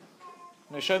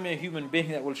 show me a human being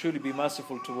that will truly be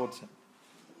merciful towards him.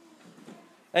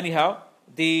 Anyhow,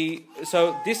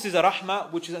 so this is a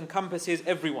rahmah which encompasses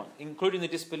everyone, including the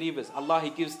disbelievers. Allah, He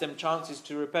gives them chances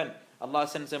to repent. Allah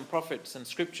sends them prophets and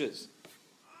scriptures.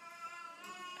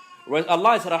 Whereas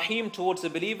Allah is rahim towards the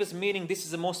believers, meaning this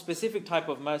is a more specific type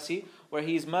of mercy, where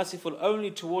He is merciful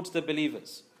only towards the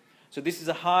believers. So this is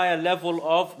a higher level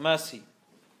of mercy.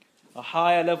 A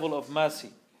higher level of mercy.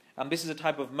 And this is a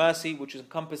type of mercy which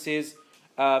encompasses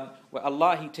where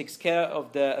Allah, He takes care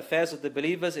of the affairs of the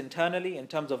believers internally, in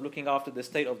terms of looking after the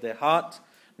state of their heart,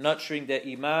 nurturing their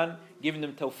iman, giving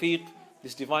them tawfiq,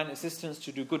 this divine assistance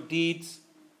to do good deeds,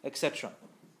 etc.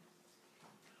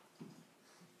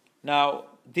 Now,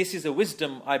 this is a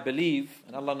wisdom, I believe,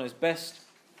 and Allah knows best,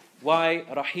 why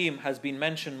Rahim has been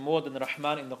mentioned more than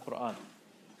Rahman in the Quran.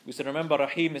 We should remember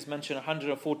Rahim is mentioned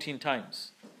 114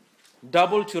 times.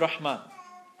 Double to Rahman.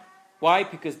 Why?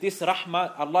 Because this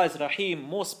Rahmah, Allah is Rahim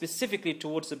more specifically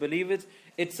towards the believers.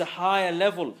 It's a higher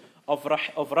level of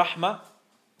Rahmah.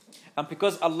 And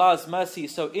because Allah's mercy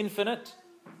is so infinite,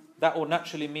 that will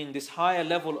naturally mean this higher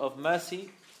level of mercy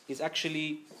is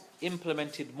actually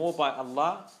implemented more by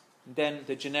Allah than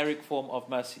the generic form of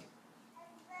mercy.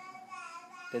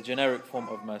 The generic form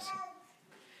of mercy.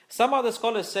 Some other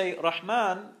scholars say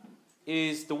Rahman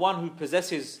is the one who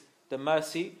possesses the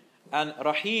mercy, and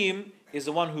Rahim is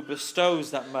the one who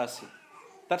bestows that mercy.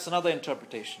 That's another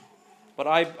interpretation. But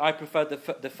I prefer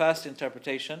the first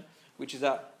interpretation, which is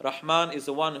that Rahman is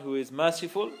the one who is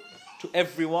merciful to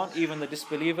everyone, even the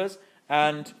disbelievers,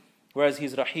 and whereas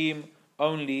He's Rahim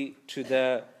only to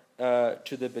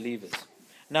the believers.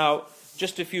 Now,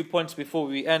 just a few points before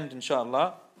we end,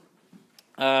 inshallah.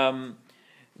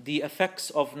 The effects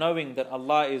of knowing that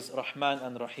Allah is Rahman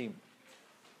and Rahim.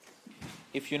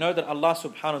 If you know that Allah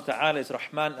subhanahu wa ta'ala is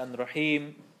Rahman and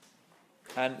Rahim,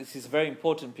 and this is very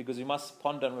important because we must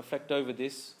ponder and reflect over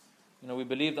this. We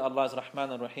believe that Allah is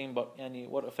Rahman and Rahim, but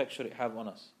what effect should it have on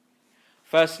us?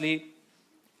 Firstly,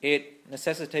 it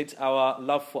necessitates our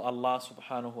love for Allah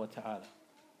subhanahu wa ta'ala.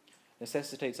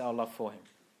 Necessitates our love for Him.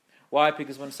 Why?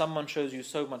 Because when someone shows you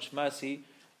so much mercy,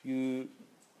 you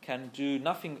can do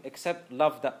nothing except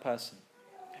love that person.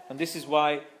 And this is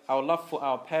why our love for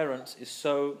our parents is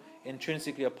so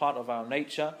intrinsically a part of our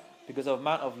nature, because of the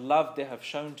amount of love they have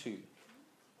shown to you.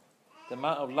 The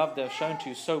amount of love they have shown to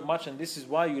you so much, and this is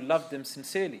why you love them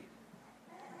sincerely.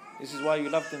 This is why you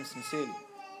love them sincerely.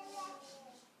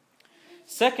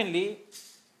 Secondly,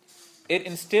 it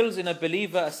instills in a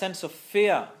believer a sense of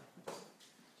fear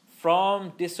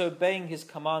from disobeying his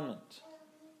commandment.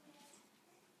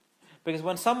 Because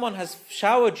when someone has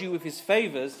showered you with his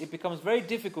favors, it becomes very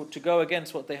difficult to go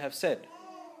against what they have said.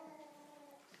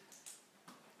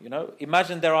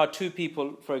 Imagine there are two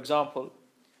people, for example.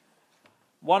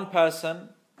 One person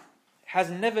has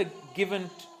never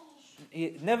given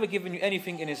you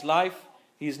anything in his life.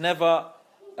 He's never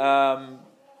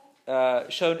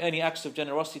shown any acts of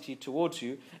generosity towards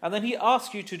you. And then he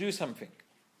asks you to do something.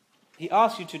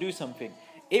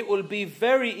 It will be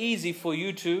very easy for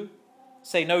you to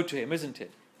say no to him, isn't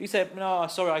it? You say, no,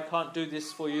 sorry, I can't do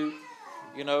this for you.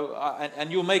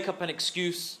 And you'll make up an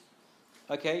excuse.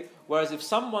 Okay? Whereas if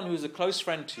someone who's a close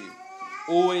friend to you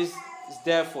always is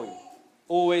there for you,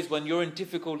 always when you're in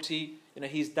difficulty,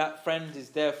 that friend is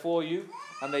there for you,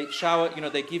 and they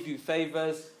they give you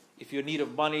favors. If you're in need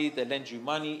of money, they lend you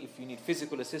money. If you need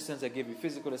physical assistance, they give you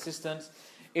physical assistance.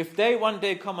 If they one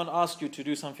day come and ask you to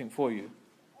do something for you,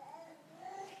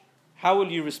 how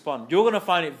will you respond? You're going to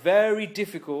find it very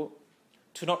difficult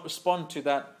to not respond to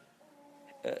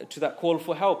that call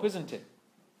for help, isn't it?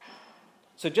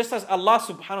 So just as Allah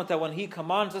subhanahu wa ta'ala, when He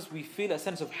commands us, we feel a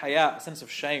sense of haya, a sense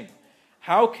of shame.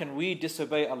 How can we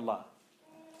disobey Allah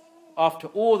after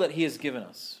all that He has given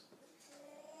us?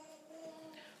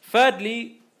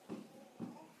 Thirdly,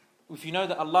 if you know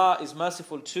that Allah is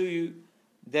merciful to you,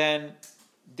 then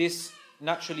this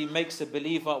naturally makes a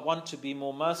believer want to be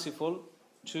more merciful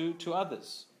to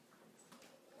others.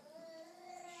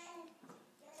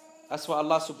 That's what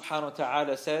Allah subhanahu wa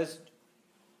ta'ala says,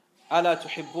 أَلَا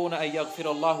تُحِبُّونَ أَن يَغْفِرَ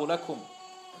اللَّهُ لَكُمْ.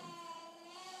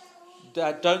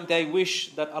 Don't they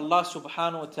wish that Allah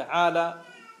subhanahu wa ta'ala,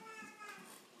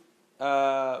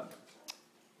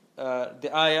 the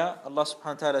ayah, Allah subhanahu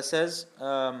wa ta'ala says,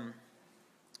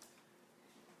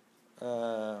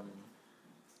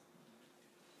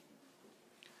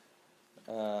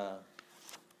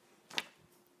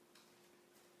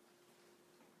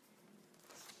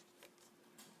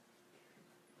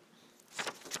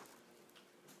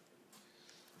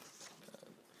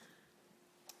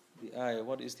 the ayah,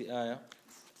 what is the ayah?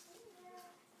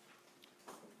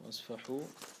 وَاسْفَحُوا.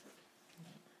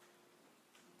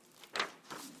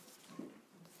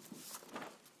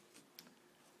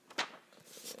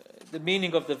 The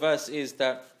meaning of the verse is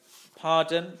that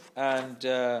pardon and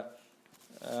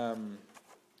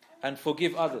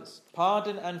forgive others.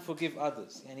 Pardon and forgive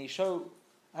others. And He show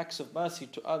acts of mercy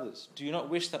to others. Do you not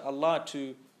wish that Allah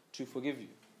to forgive you?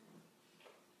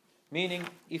 Meaning,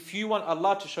 if you want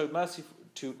Allah to show mercy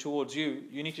towards you,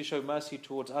 you need to show mercy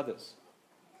towards others.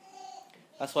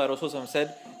 That's why Rasulullah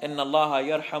said, إِنَّ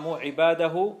اللَّهَ يَرْحَمُ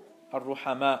عِبَادَهُ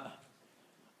الرُّحَمَاءَ.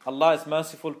 Allah is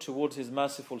merciful towards His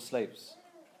merciful slaves.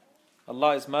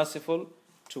 Allah is merciful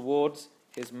towards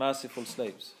His merciful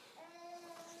slaves.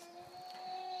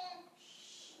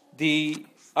 The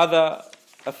other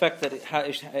effect that it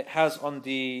has on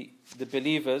the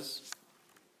believers,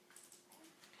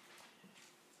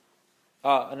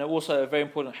 and also a very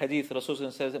important hadith,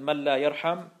 Rasulullah says, مَنْ لَا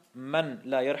يَرْحَمُ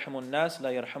النَّاسِ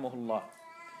لَا يَرْحَمُهُ اللَّهِ.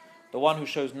 The one who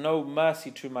shows no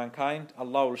mercy to mankind,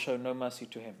 Allah will show no mercy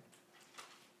to him.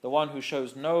 The one who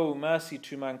shows no mercy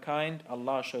to mankind,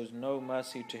 Allah shows no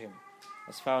mercy to him.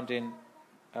 As found in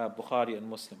Bukhari and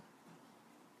Muslim.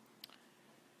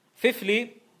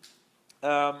 Fourthly,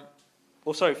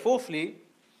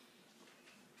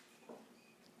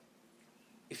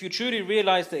 if you truly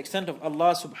realize the extent of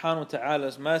Allah subhanahu wa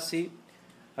ta'ala's mercy,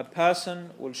 a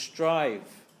person will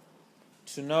strive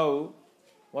to know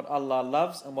what Allah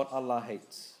loves and what Allah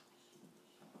hates.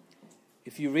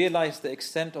 If you realize the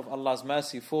extent of Allah's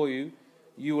mercy for you,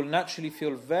 you will naturally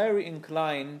feel very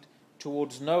inclined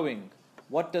towards knowing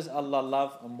what does Allah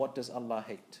love and what does Allah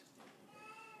hate.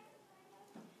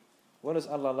 What does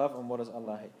Allah love and what does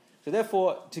Allah hate? So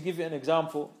therefore, to give you an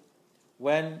example,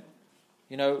 when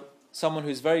someone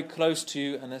who's very close to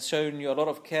you and has shown you a lot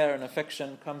of care and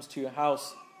affection comes to your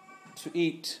house to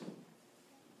eat,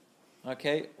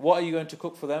 okay, what are you going to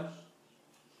cook for them?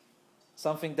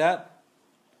 Something that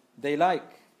they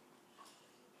like.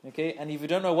 Okay, and if you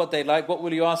don't know what they like, what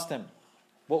will you ask them?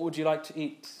 What would you like to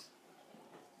eat?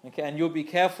 Okay, and you'll be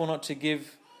careful not to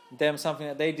give them something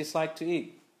that they dislike to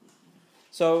eat.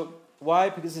 So why?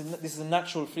 Because this is a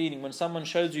natural feeling. When someone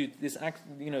shows you this act,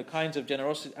 kinds of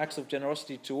generosity, acts of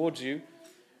generosity towards you,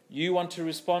 you want to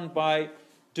respond by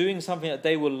doing something that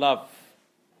they will love.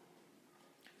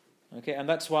 Okay, and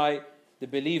that's why the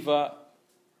believer,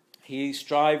 he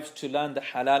strives to learn the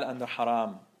halal and the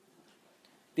haram.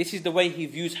 This is the way he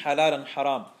views halal and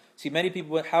haram. See, many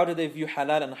people, how do they view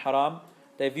halal and haram?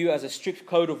 They view it as a strict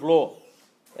code of law.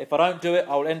 If I don't do it,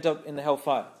 I will end up in the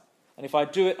hellfire. And if I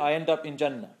do it, I end up in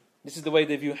Jannah. This is the way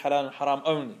they view halal and haram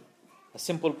only. A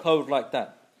simple code like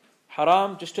that.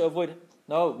 Haram, just to avoid it.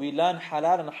 No, we learn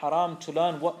halal and haram to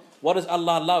learn what does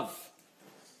Allah love?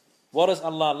 What does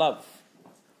Allah love?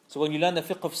 So when you learn the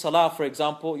fiqh of salah, for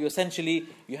example, you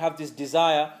have this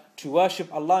desire to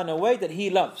worship Allah in a way that He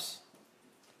loves.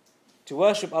 To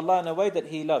worship Allah in a way that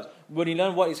He loves. When you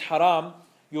learn what is haram,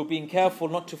 you're being careful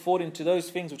not to fall into those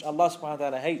things which Allah subhanahu wa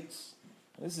ta'ala hates.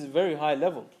 And this is a very high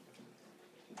level.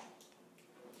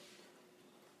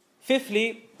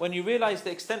 Fifthly, when you realize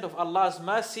the extent of Allah's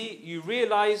mercy, you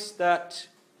realize that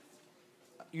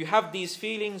you have these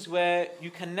feelings where you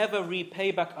can never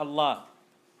repay back Allah.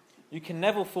 You can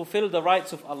never fulfill the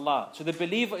rights of Allah. So the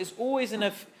believer is always in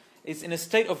a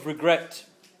state of regret.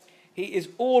 He is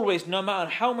always, no matter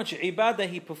how much ibadah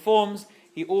he performs,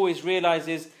 he always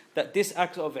realizes that this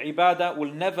act of ibadah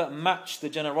will never match the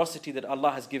generosity that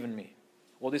Allah has given me,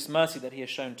 or this mercy that He has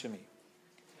shown to me.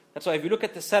 That's why if you look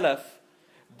at the Salaf,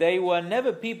 they were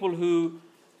never people who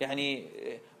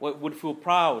would feel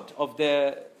proud of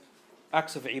their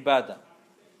acts of ibadah.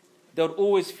 They would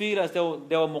always feel as though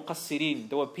they were muqassirin.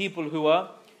 They were people who were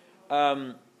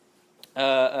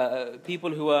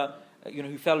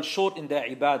who fell short in their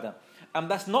ibadah.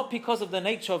 And that's not because of the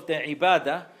nature of their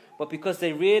ibadah, but because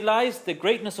they realized the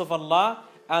greatness of Allah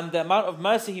and the amount of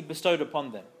mercy He bestowed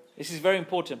upon them. This is a very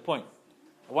important point.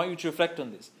 I want you to reflect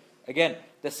on this. Again,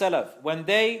 the Salaf, when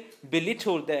they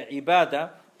belittled their ibadah,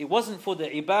 it wasn't for the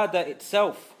ibadah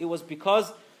itself. It was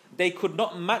because they could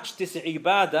not match this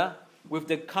ibadah with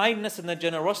the kindness and the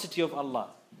generosity of Allah.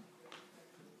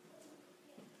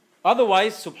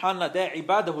 Otherwise, subhanAllah, their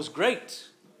ibadah was great.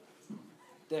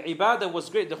 Their ibadah was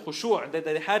great. The khushu' that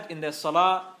they had in their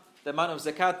salah, the amount of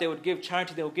zakat they would give,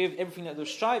 charity they would give, everything that they would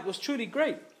strive, was truly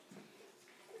great.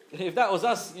 If that was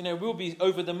us, we'll be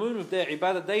over the moon with their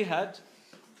ibadah they had.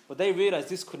 But they realized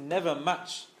this could never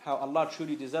match how Allah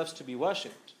truly deserves to be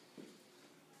worshipped.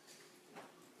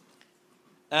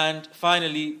 And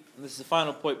finally, and this is the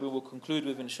final point we will conclude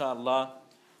with, inshallah,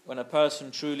 when a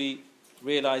person truly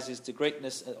realizes the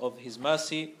greatness of His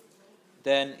mercy,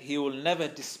 then he will never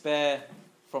despair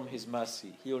from His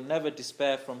mercy. He will never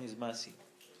despair from His mercy.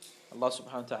 Allah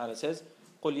subhanahu wa ta'ala says,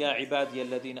 قُلْ يَا عِبَادِيَ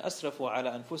الَّذِينَ أَسْرَفُوا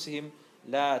عَلَى أَنفُسِهِمْ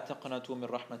لَا تَقْنَطُوا مِنْ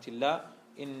رَحْمَةِ اللَّهِ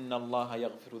إِنَّ اللَّهَ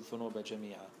يَغْفِرُ الذُّنُوبَ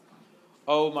جَمِيعًا.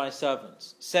 O my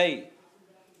servants, say,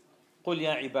 قُلْ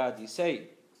يَا عِبَادِي, say,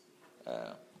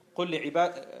 قُلْ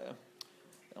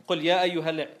يَا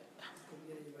أَيُّهَا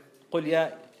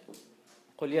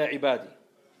قُلْ يَا عِبَادِي.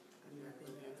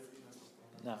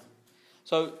 Now,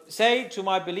 so say to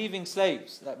my believing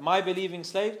slaves, that my believing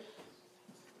slaves,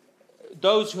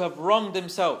 those who have wronged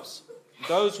themselves,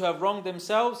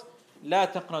 لا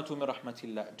تقنطوا من رحمة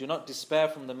الله. Do not despair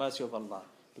from the mercy of Allah,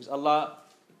 because Allah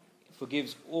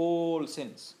forgives all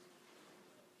sins.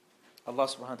 Allah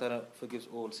subhanahu wa ta'ala forgives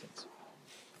all sins.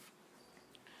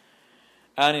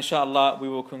 And inshallah we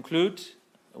will conclude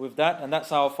with that, and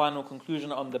that's our final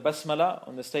conclusion on the basmala,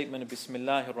 on the statement of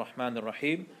Bismillahir Rahmanir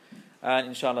Rahim. And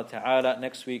inshallah ta'ala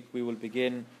next week we will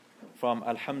begin from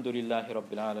Alhamdulillahi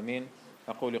Rabbil Alameen.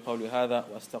 أقول قولي هذا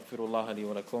وأستغفر الله لي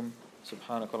ولكم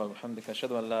سبحانك اللهم وبحمدك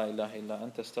أشهد أن لا إله إلا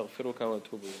أنت أستغفرك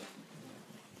وأتوب إليك.